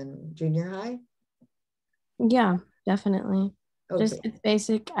 starting in junior high? Yeah, definitely. Okay. Just it's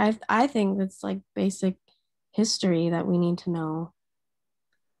basic. I think it's like basic history that we need to know.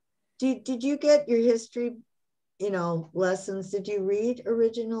 Did you get your history, lessons? Did you read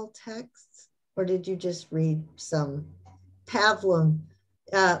original texts, or did you just read some pablum,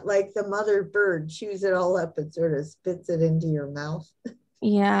 like the mother bird chews it all up and sort of spits it into your mouth?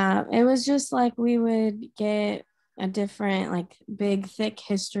 Yeah, it was just like we would get a different, like, big, thick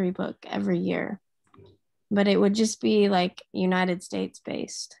history book every year, but it would just be like United States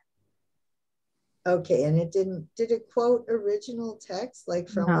based. Okay, and did it quote original text like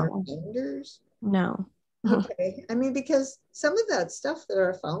from our founders? No. Okay, I mean, because some of that stuff that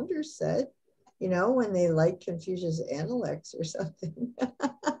our founders said, when they liked Confucius Analects or something.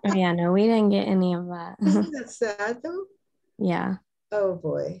 Oh, yeah, no, we didn't get any of that. Isn't that sad though? Yeah. Oh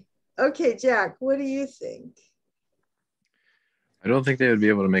boy. Okay, Jack, what do you think? I don't think they would be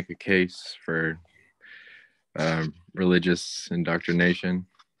able to make a case for religious indoctrination.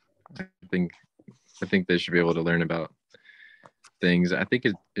 I think they should be able to learn about things. I think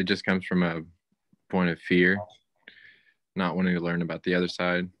it just comes from a point of fear, not wanting to learn about the other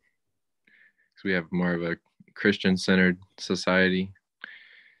side, because we have more of a Christian-centered society.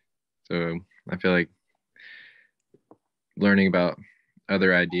 So I feel like learning about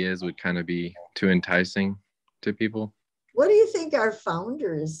other ideas would kind of be too enticing to people. What do you think our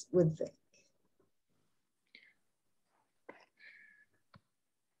founders would think?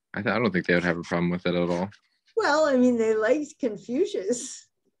 I don't think they would have a problem with it at all. Well, I mean, they liked Confucius,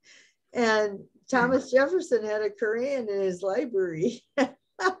 and Thomas Jefferson had a Koran in his library.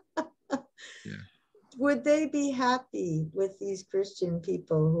 Yeah. Would they be happy with these Christian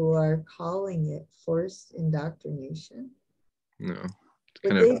people who are calling it forced indoctrination? No.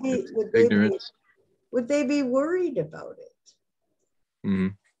 Would they be worried about it? Mm-hmm.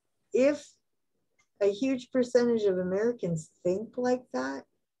 If a huge percentage of Americans think like that,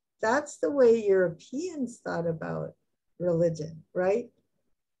 that's the way Europeans thought about religion, right?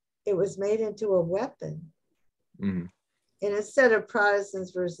 It was made into a weapon. Mm-hmm. And instead of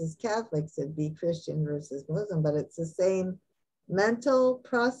Protestants versus Catholics, it'd be Christian versus Muslim, but it's the same mental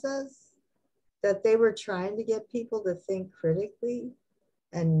process that they were trying to get people to think critically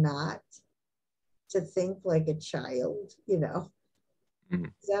and not to think like a child, you know.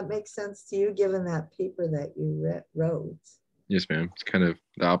 Mhm. Does that make sense to you, given that paper that you wrote? Yes, ma'am. It's kind of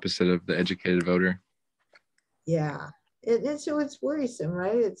the opposite of the educated voter. Yeah. So it's worrisome,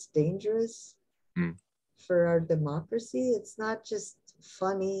 right? It's dangerous Mm. for our democracy. It's not just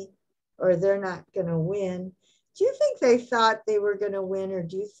funny or they're not going to win. Do you think they thought they were going to win, or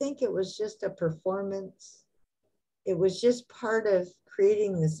do you think it was just a performance? It was just part of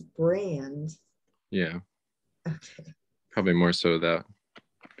creating this brand. Yeah, Okay. probably more so that.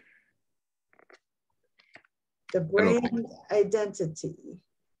 The brand identity,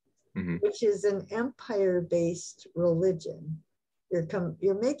 Mm-hmm. which is an empire-based religion.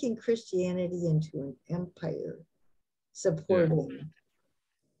 You're making Christianity into an empire supporting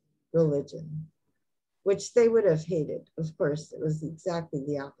religion, which they would have hated. Of course, it was exactly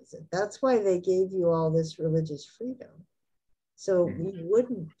the opposite. That's why they gave you all this religious freedom. So we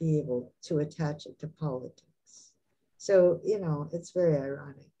wouldn't be able to attach it to politics. So, you know, it's very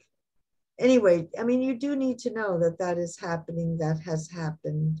ironic. Anyway, I mean, you do need to know that that is happening, that has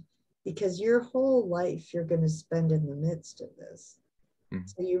happened, because your whole life you're going to spend in the midst of this. Mm-hmm.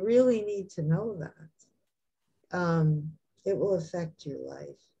 So you really need to know that. It will affect your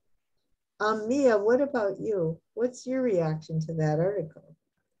life. Mia, what about you? What's your reaction to that article?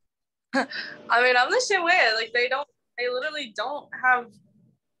 I mean, I'm the same way. Like, they literally don't have,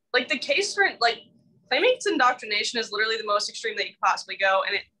 like, the case for, like, claiming it's indoctrination is literally the most extreme that you could possibly go.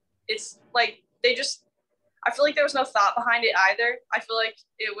 And it's like, I feel like there was no thought behind it either. I feel like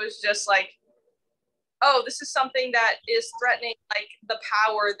it was just like, oh, this is something that is threatening, like, the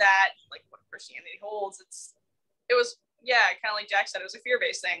power that, like, what Christianity holds. It was, yeah, kind of like Jack said, it was a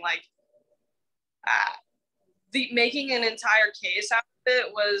fear-based thing. Like, making an entire case out of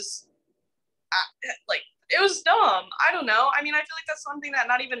it was, like, it was dumb. I don't know. I mean, I feel like that's something that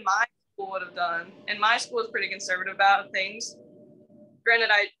not even my school would have done. And my school was pretty conservative about things. Granted,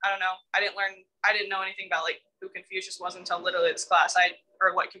 I don't know. I didn't know anything about, like, who Confucius was until literally this class.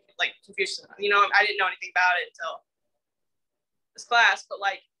 Or what, like, Confucius, you know, I didn't know anything about it until this class. But,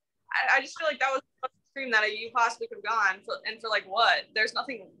 like, I just feel like that was the most extreme that you possibly could have gone. And for like, what? There's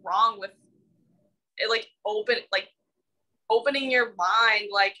nothing wrong with it, like, opening your mind,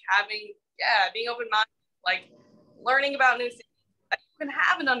 like, being open-minded, like, learning about new things. That you can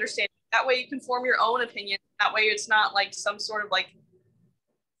have an understanding. That way you can form your own opinion. That way it's not like some sort of, like,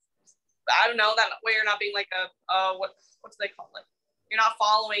 I don't know, that way you're not being like what do they call it? You're not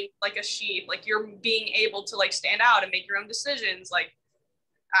following like a sheep. Like, you're being able to, like, stand out and make your own decisions. Like,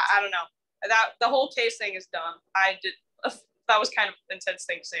 I don't know. That the whole case thing is dumb. That was kind of an intense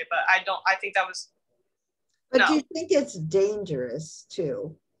thing to say, but I think that was. But No. do you think it's dangerous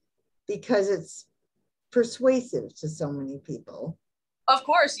too? Because it's persuasive to so many people. Of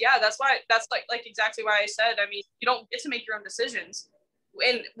course, yeah. That's like exactly why I said. I mean, you don't get to make your own decisions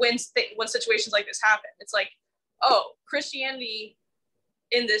when situations like this happen. It's like, oh, Christianity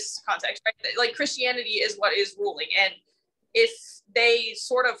in this context, right? Like, Christianity is what is ruling, and if they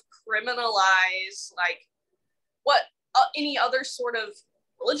sort of criminalize, like, what any other sort of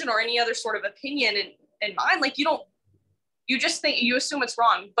religion or any other sort of opinion in mind, like, you just think, you assume it's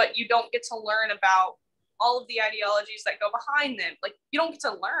wrong, but you don't get to learn about all of the ideologies that go behind them. Like, you don't get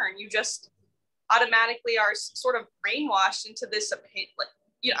to learn. You just automatically are sort of brainwashed into this opinion. Like,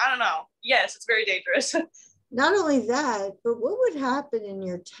 you know, I don't know. Yes, it's very dangerous. Not only that, but what would happen in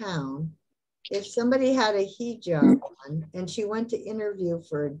your town if somebody had a hijab on and she went to interview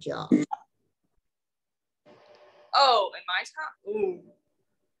for a job? Oh, in my town? Ooh.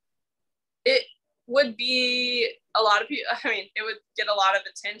 It would be a lot of people. I mean, it would get a lot of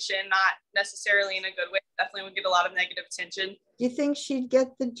attention, not necessarily in a good way. Definitely would get a lot of negative attention. Do you think she'd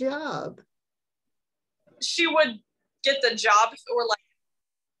get the job? She would get the job if it were like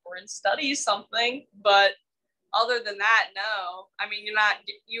foreign studies, something, but other than that, no. I mean,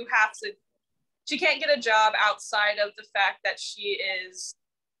 she can't get a job outside of the fact that she is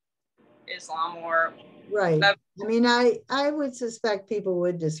Islam or. Right. I mean, I would suspect people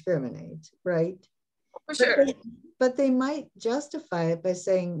would discriminate, right? For sure. But they might justify it by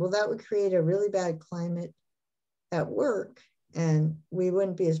saying, well, that would create a really bad climate at work and we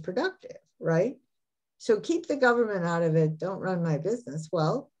wouldn't be as productive, right? So keep the government out of it. Don't run my business.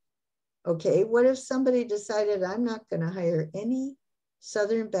 Well, okay, what if somebody decided I'm not going to hire any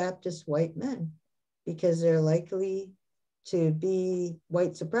Southern Baptist white men because they're likely to be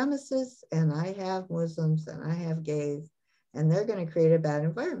white supremacists, and I have Muslims and I have gays, and they're going to create a bad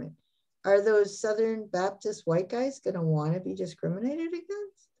environment. Are those Southern Baptist white guys going to want to be discriminated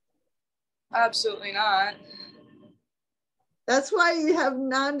against? Absolutely not. That's why you have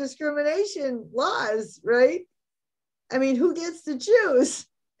non-discrimination laws, right? I mean, who gets to choose,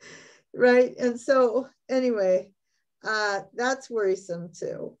 right? And so anyway, that's worrisome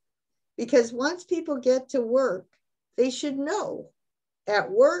too, because once people get to work, they should know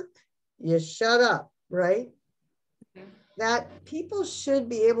at work, you shut up, right? That people should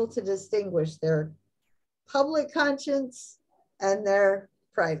be able to distinguish their public conscience and their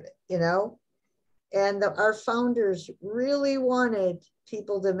private, you know? And our founders really wanted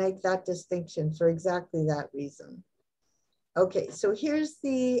people to make that distinction for exactly that reason. Okay, so here's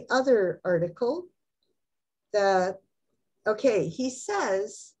the other article that, okay, he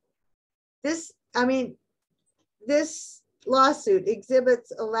says this, I mean, this lawsuit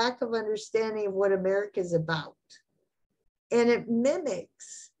exhibits a lack of understanding of what America is about. And it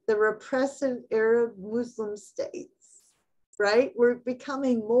mimics the repressive Arab Muslim states, right? We're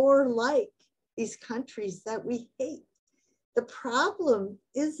becoming more like these countries that we hate. The problem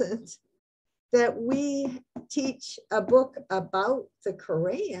isn't that we teach a book about the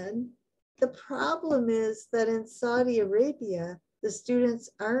Koran. The problem is that in Saudi Arabia, the students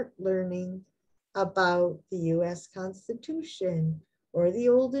aren't learning about the US Constitution or the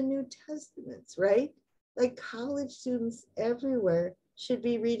Old and New Testaments, right? Like college students everywhere should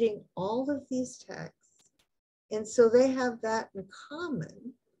be reading all of these texts. And so they have that in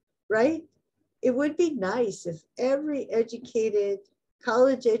common, right? It would be nice if every educated,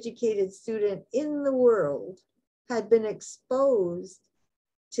 college educated student in the world had been exposed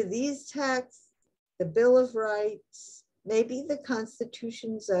to these texts, the Bill of Rights, maybe the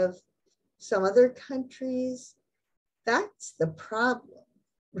constitutions of some other countries. That's the problem,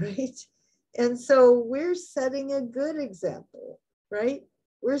 right? And so we're setting a good example, right?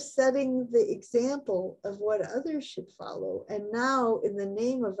 We're setting the example of what others should follow. And now, in the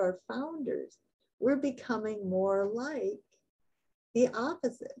name of our founders, we're becoming more like the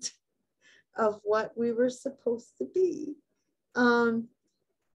opposite of what we were supposed to be.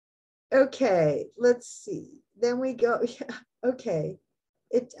 Okay, let's see. Then we go, yeah, okay.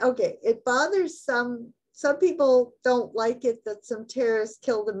 It bothers some people don't like it that some terrorists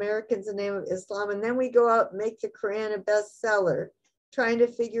killed Americans in the name of Islam. And then we go out and make the Quran a bestseller, trying to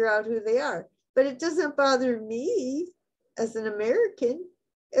figure out who they are. But it doesn't bother me as an American.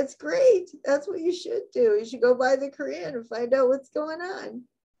 It's great. That's what you should do. You should go buy the Quran and find out what's going on.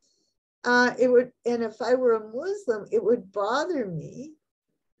 It would, and if I were a Muslim, it would bother me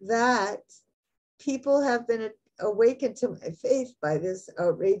that people have been awakened to my faith by this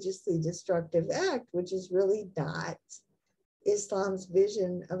outrageously destructive act, which is really not Islam's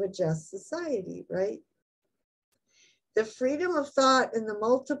vision of a just society, right? The freedom of thought and the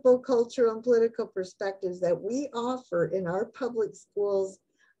multiple cultural and political perspectives that we offer in our public schools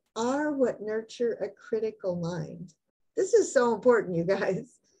are what nurture a critical mind. This is so important, you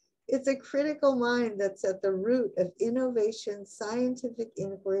guys. It's a critical mind that's at the root of innovation, scientific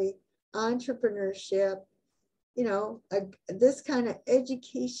inquiry, entrepreneurship. You know, this kind of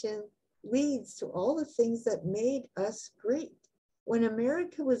education leads to all the things that made us great. When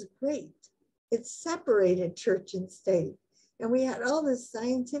America was great, it separated church and state. And we had all this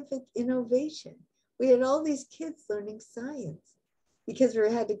scientific innovation. We had all these kids learning science because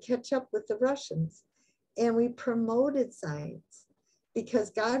we had to catch up with the Russians. And we promoted science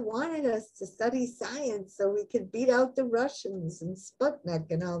because God wanted us to study science so we could beat out the Russians and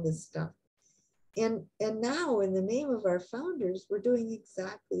Sputnik and all this stuff. And now, in the name of our founders, we're doing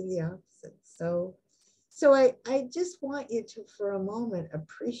exactly the opposite. So I just want you to, for a moment,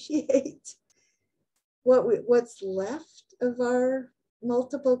 appreciate what's left of our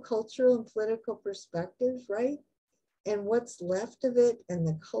multiple cultural and political perspectives, right? And what's left of it, and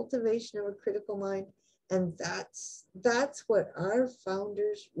the cultivation of a critical mind. And that's what our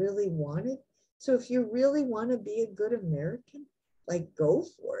founders really wanted. So if you really want to be a good American, like, go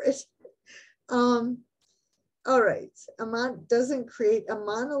for it. All right, a monolithic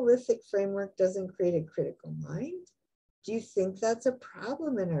framework doesn't create a critical mind. Do you think that's a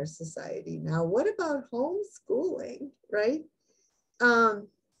problem in our society? Now, what about homeschooling, right?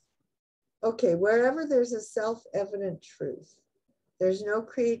 Okay, wherever there's a self-evident truth, there's no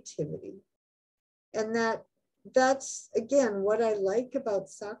creativity. And that's, again, what I like about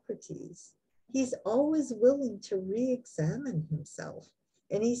Socrates. He's always willing to re-examine himself.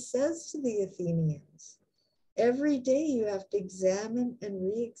 And he says to the Athenians, every day you have to examine and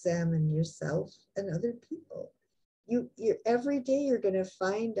re-examine yourself and other people. Every day you're going to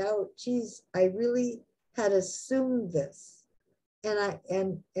find out, geez, I really had assumed this.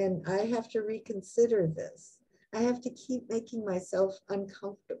 And I have to reconsider this. I have to keep making myself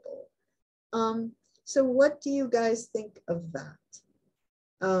uncomfortable. So what do you guys think of that?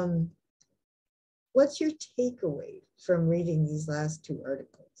 What's your takeaway from reading these last two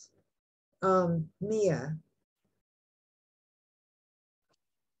articles? Mia.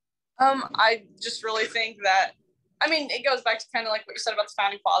 I just really think that, I mean, it goes back to kind of like what you said about the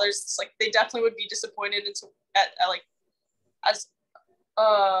founding fathers. It's like they definitely would be disappointed at like as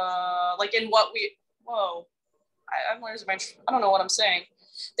like in what we I'm losing my, I don't know what I'm saying.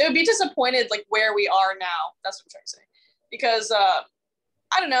 They would be disappointed like where we are now. That's what I'm trying to say. Because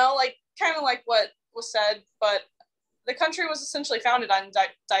I don't know, like kind of like what was said, but the country was essentially founded on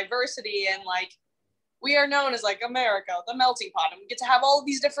diversity, and like we are known as like America, the melting pot, and we get to have all of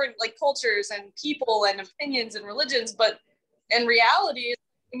these different like cultures and people and opinions and religions. But in reality,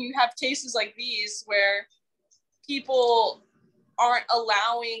 when you have cases like these where people aren't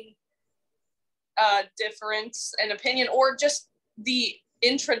allowing difference in opinion, or just the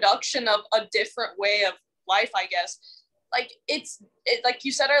introduction of a different way of life, I guess, like like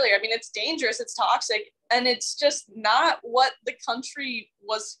you said earlier, I mean, it's dangerous, it's toxic, and it's just not what the country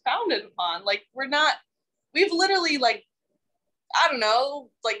was founded upon. Like we've literally like, I don't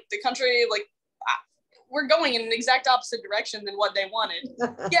know, like the country, like we're going in an exact opposite direction than what they wanted.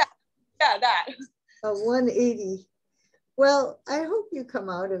 yeah that A 180. Well, I hope you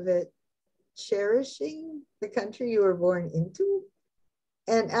come out of it cherishing the country you were born into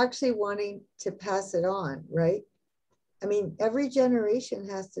and actually wanting to pass it on, right? I mean, every generation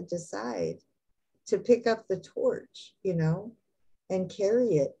has to decide to pick up the torch, you know, and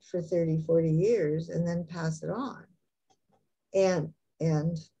carry it for 30, 40 years and then pass it on. And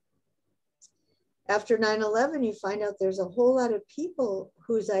after 9/11, you find out there's a whole lot of people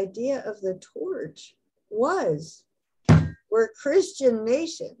whose idea of the torch was, we're a Christian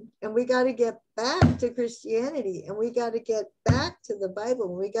nation and we got to get back to Christianity, and we got to get back to the Bible,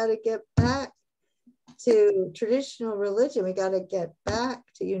 and we got to get back to traditional religion. We got to get back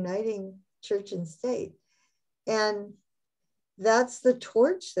to uniting church and state. And that's the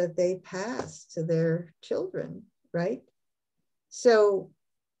torch that they pass to their children, right? So,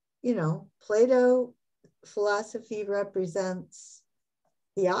 you know, Plato philosophy represents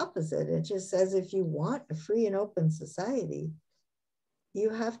the opposite. It just says if you want a free and open society, you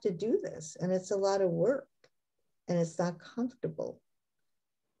have to do this. And it's a lot of work and it's not comfortable.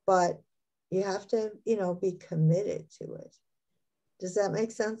 But you have to, you know, be committed to it. Does that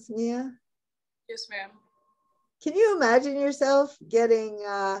make sense, Mia? Yes, ma'am. Can you imagine yourself getting,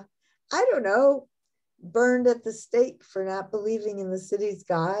 I don't know, burned at the stake for not believing in the city's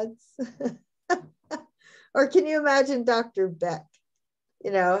gods? Or can you imagine Dr. Beck,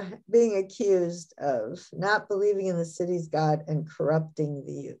 you know, being accused of not believing in the city's God and corrupting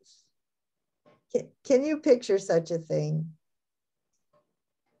the youth? Can you picture such a thing?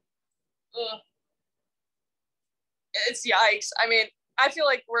 It's yikes. I mean, I feel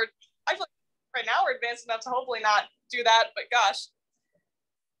like right now we're advanced enough to hopefully not do that, but gosh,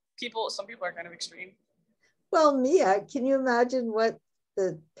 some people are kind of extreme. Well, Mia, can you imagine what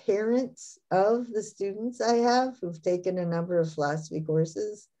the parents of the students I have who've taken a number of philosophy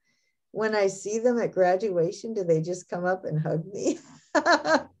courses, when I see them at graduation, do they just come up and hug me?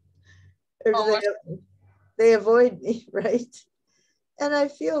 Or do they avoid me, right? And I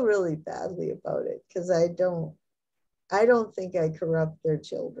feel really badly about it because I don't think I corrupt their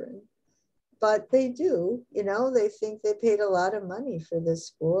children. But they do, you know, they think they paid a lot of money for this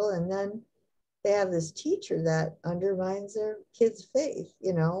school, and then they have this teacher that undermines their kids' faith,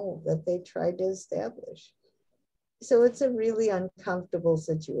 you know, that they tried to establish. So it's a really uncomfortable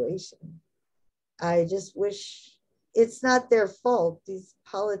situation. I just wish, it's not their fault. These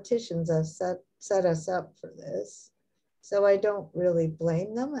politicians have set us up for this. So I don't really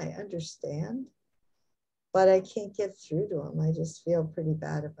blame them. I understand, but I can't get through to them. I just feel pretty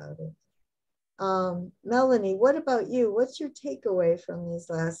bad about it. Melanie, what about you? What's your takeaway from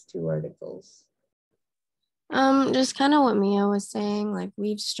these last two articles? Just kind of what Mia was saying, like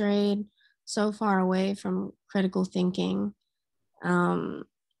we've strayed so far away from critical thinking.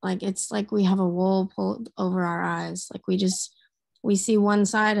 Like it's like we have a wool pulled over our eyes. Like we see one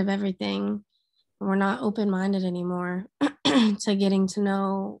side of everything, and we're not open-minded anymore to getting to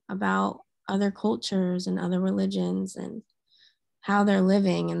know about other cultures and other religions and how they're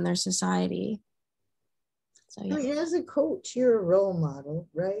living in their society. So yeah. I mean, as a coach, you're a role model,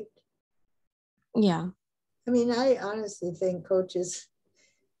 right? Yeah. I mean, I honestly think coaches,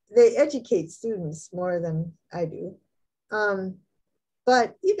 they educate students more than I do.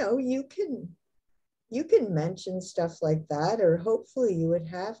 But you know, you can mention stuff like that, or hopefully you would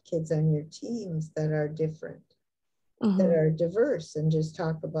have kids on your teams that are different, that are diverse and just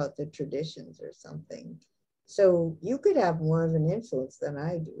talk about the traditions or something. So you could have more of an influence than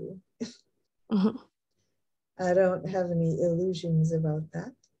I do. I don't have any illusions about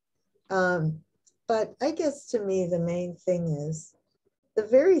that. But I guess to me, the main thing is the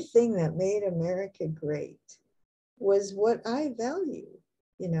very thing that made America great was what I value,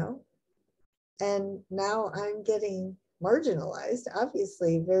 you know? And now I'm getting marginalized.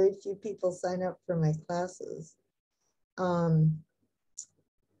 Obviously, very few people sign up for my classes. And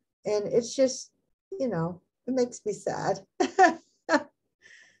it's just, you know, it makes me sad.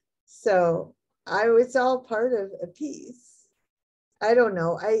 So it's all part of a piece. I don't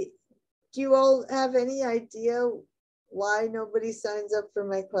know. Do you all have any idea why nobody signs up for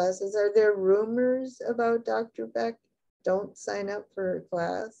my classes? Are there rumors about Dr. Beck? Don't sign up for her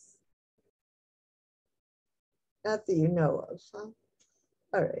class? Not that you know of, huh?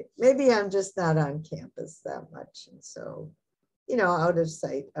 All right, maybe I'm just not on campus that much. And so, you know, out of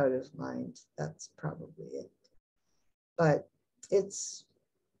sight, out of mind, that's probably it. But it's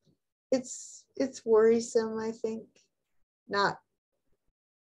worrisome, I think.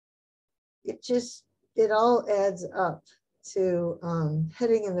 It all adds up to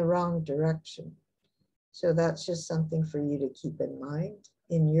heading in the wrong direction. So that's just something for you to keep in mind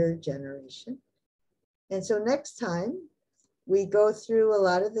in your generation. And so next time we go through a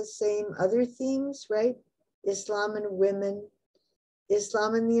lot of the same other themes, right? Islam and women,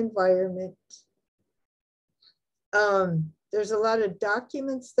 Islam and the environment. There's a lot of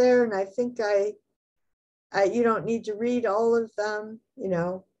documents there, and I think you don't need to read all of them, you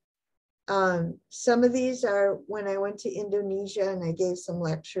know. Some of these are when I went to Indonesia and I gave some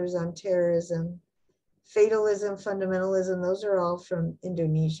lectures on terrorism, fatalism, fundamentalism, those are all from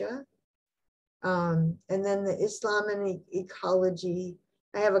Indonesia. And then the Islam and ecology,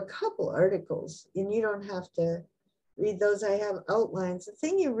 I have a couple articles, and you don't have to read those. I have outlines. The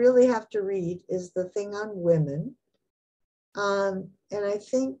thing you really have to read is the thing on women. And I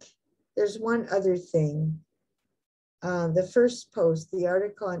think there's one other thing. The first post, the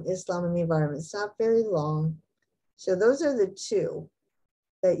article on Islam and the environment, it's not very long. So those are the two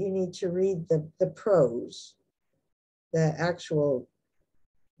that you need to read, the prose, the actual,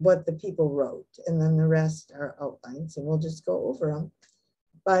 what the people wrote, and then the rest are outlines, and we'll just go over them.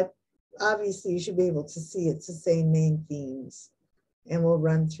 But obviously you should be able to see it's the same main themes, and we'll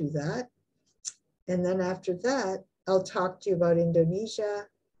run through that. And then after that, I'll talk to you about Indonesia,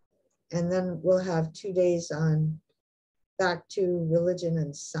 and then we'll have 2 days on back to religion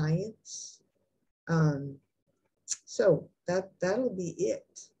and science. So that'll be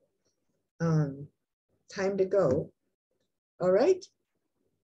it. Time to go. All right.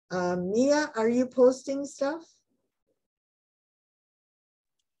 Mia, are you posting stuff?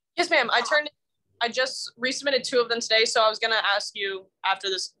 Yes, ma'am. I just resubmitted 2 of them today, so I was gonna ask you after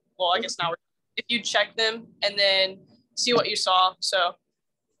this. Well, I guess now if you check them and then see what you saw. So.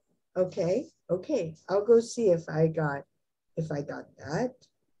 Okay. I'll go see if I got that.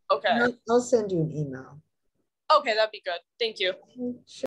 Okay. I'll send you an email. Okay, that'd be good. Thank you. Sure.